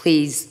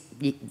 please,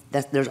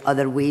 there's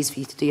other ways for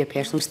you to do your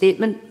personal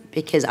statement?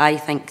 Because I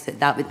think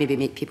that would maybe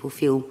make people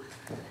feel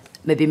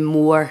maybe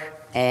more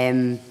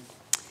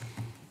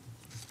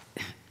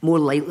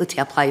likely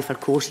to apply for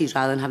courses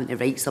rather than having to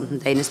write something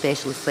down,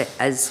 especially if it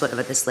is sort of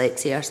a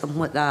dyslexia or something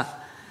like that.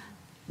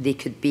 They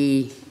could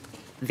be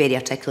very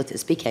articulate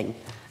at speaking,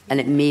 and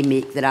it may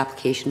make their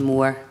application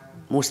more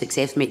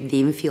successful, make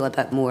them feel a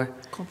bit more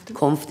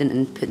confident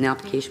in putting the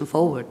application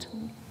forward.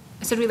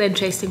 It's a really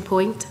interesting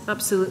point,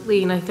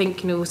 absolutely, and I think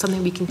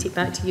something we can take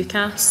back to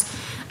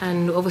UCAS,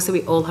 and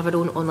obviously we all have our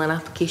own online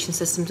application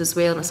systems as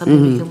well, and it's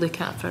something we can look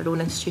at for our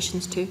own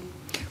institutions too.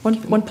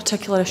 One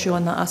particular issue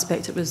on that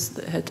aspect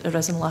that had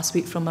arisen last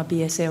week from a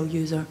BSL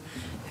user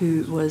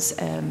who was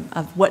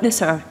a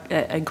witness at our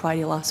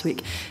inquiry last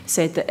week,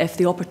 said that if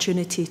the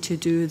opportunity to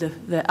do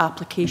the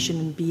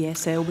application in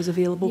BSL was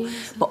available,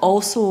 but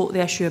also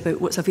the issue about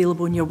what's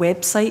available on your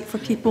website for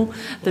people,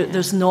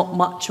 there's not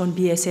much on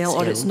BSL,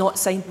 or it's not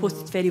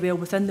signposted very well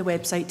within the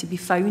website to be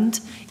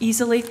found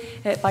easily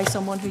by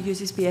someone who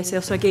uses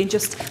BSL. So again,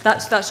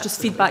 that's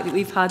just feedback that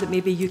we've had that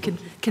maybe you can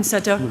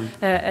consider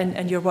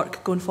in your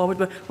work going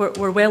forward.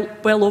 We're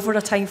well over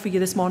a time for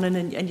you this morning,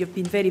 and you've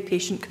been very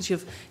patient because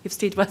you've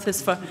stayed with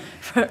us for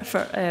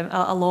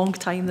a long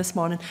time this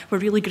morning. We're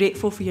really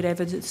grateful for your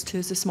evidence to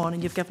us this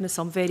morning. You've given us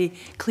some very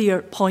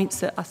clear points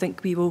that I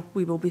think we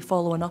will be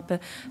following up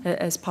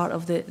as part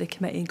of the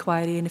committee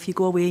inquiry. And if you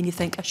go away and you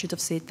think I should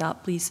have said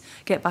that, please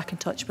get back in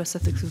touch with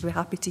us, because we're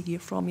happy to hear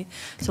from you.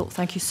 So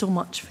thank you so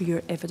much for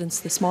your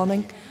evidence this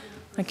morning.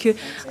 Thank you.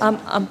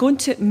 I'm going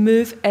to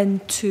move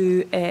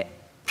into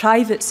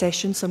private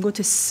session, so I'm going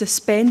to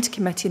suspend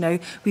committee now.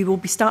 We will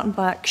be starting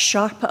back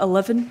sharp at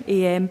 11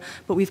 AM,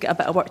 but we've got a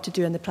bit of work to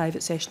do in the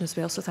private session as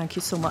well, so thank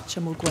you so much,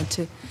 and we'll go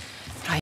into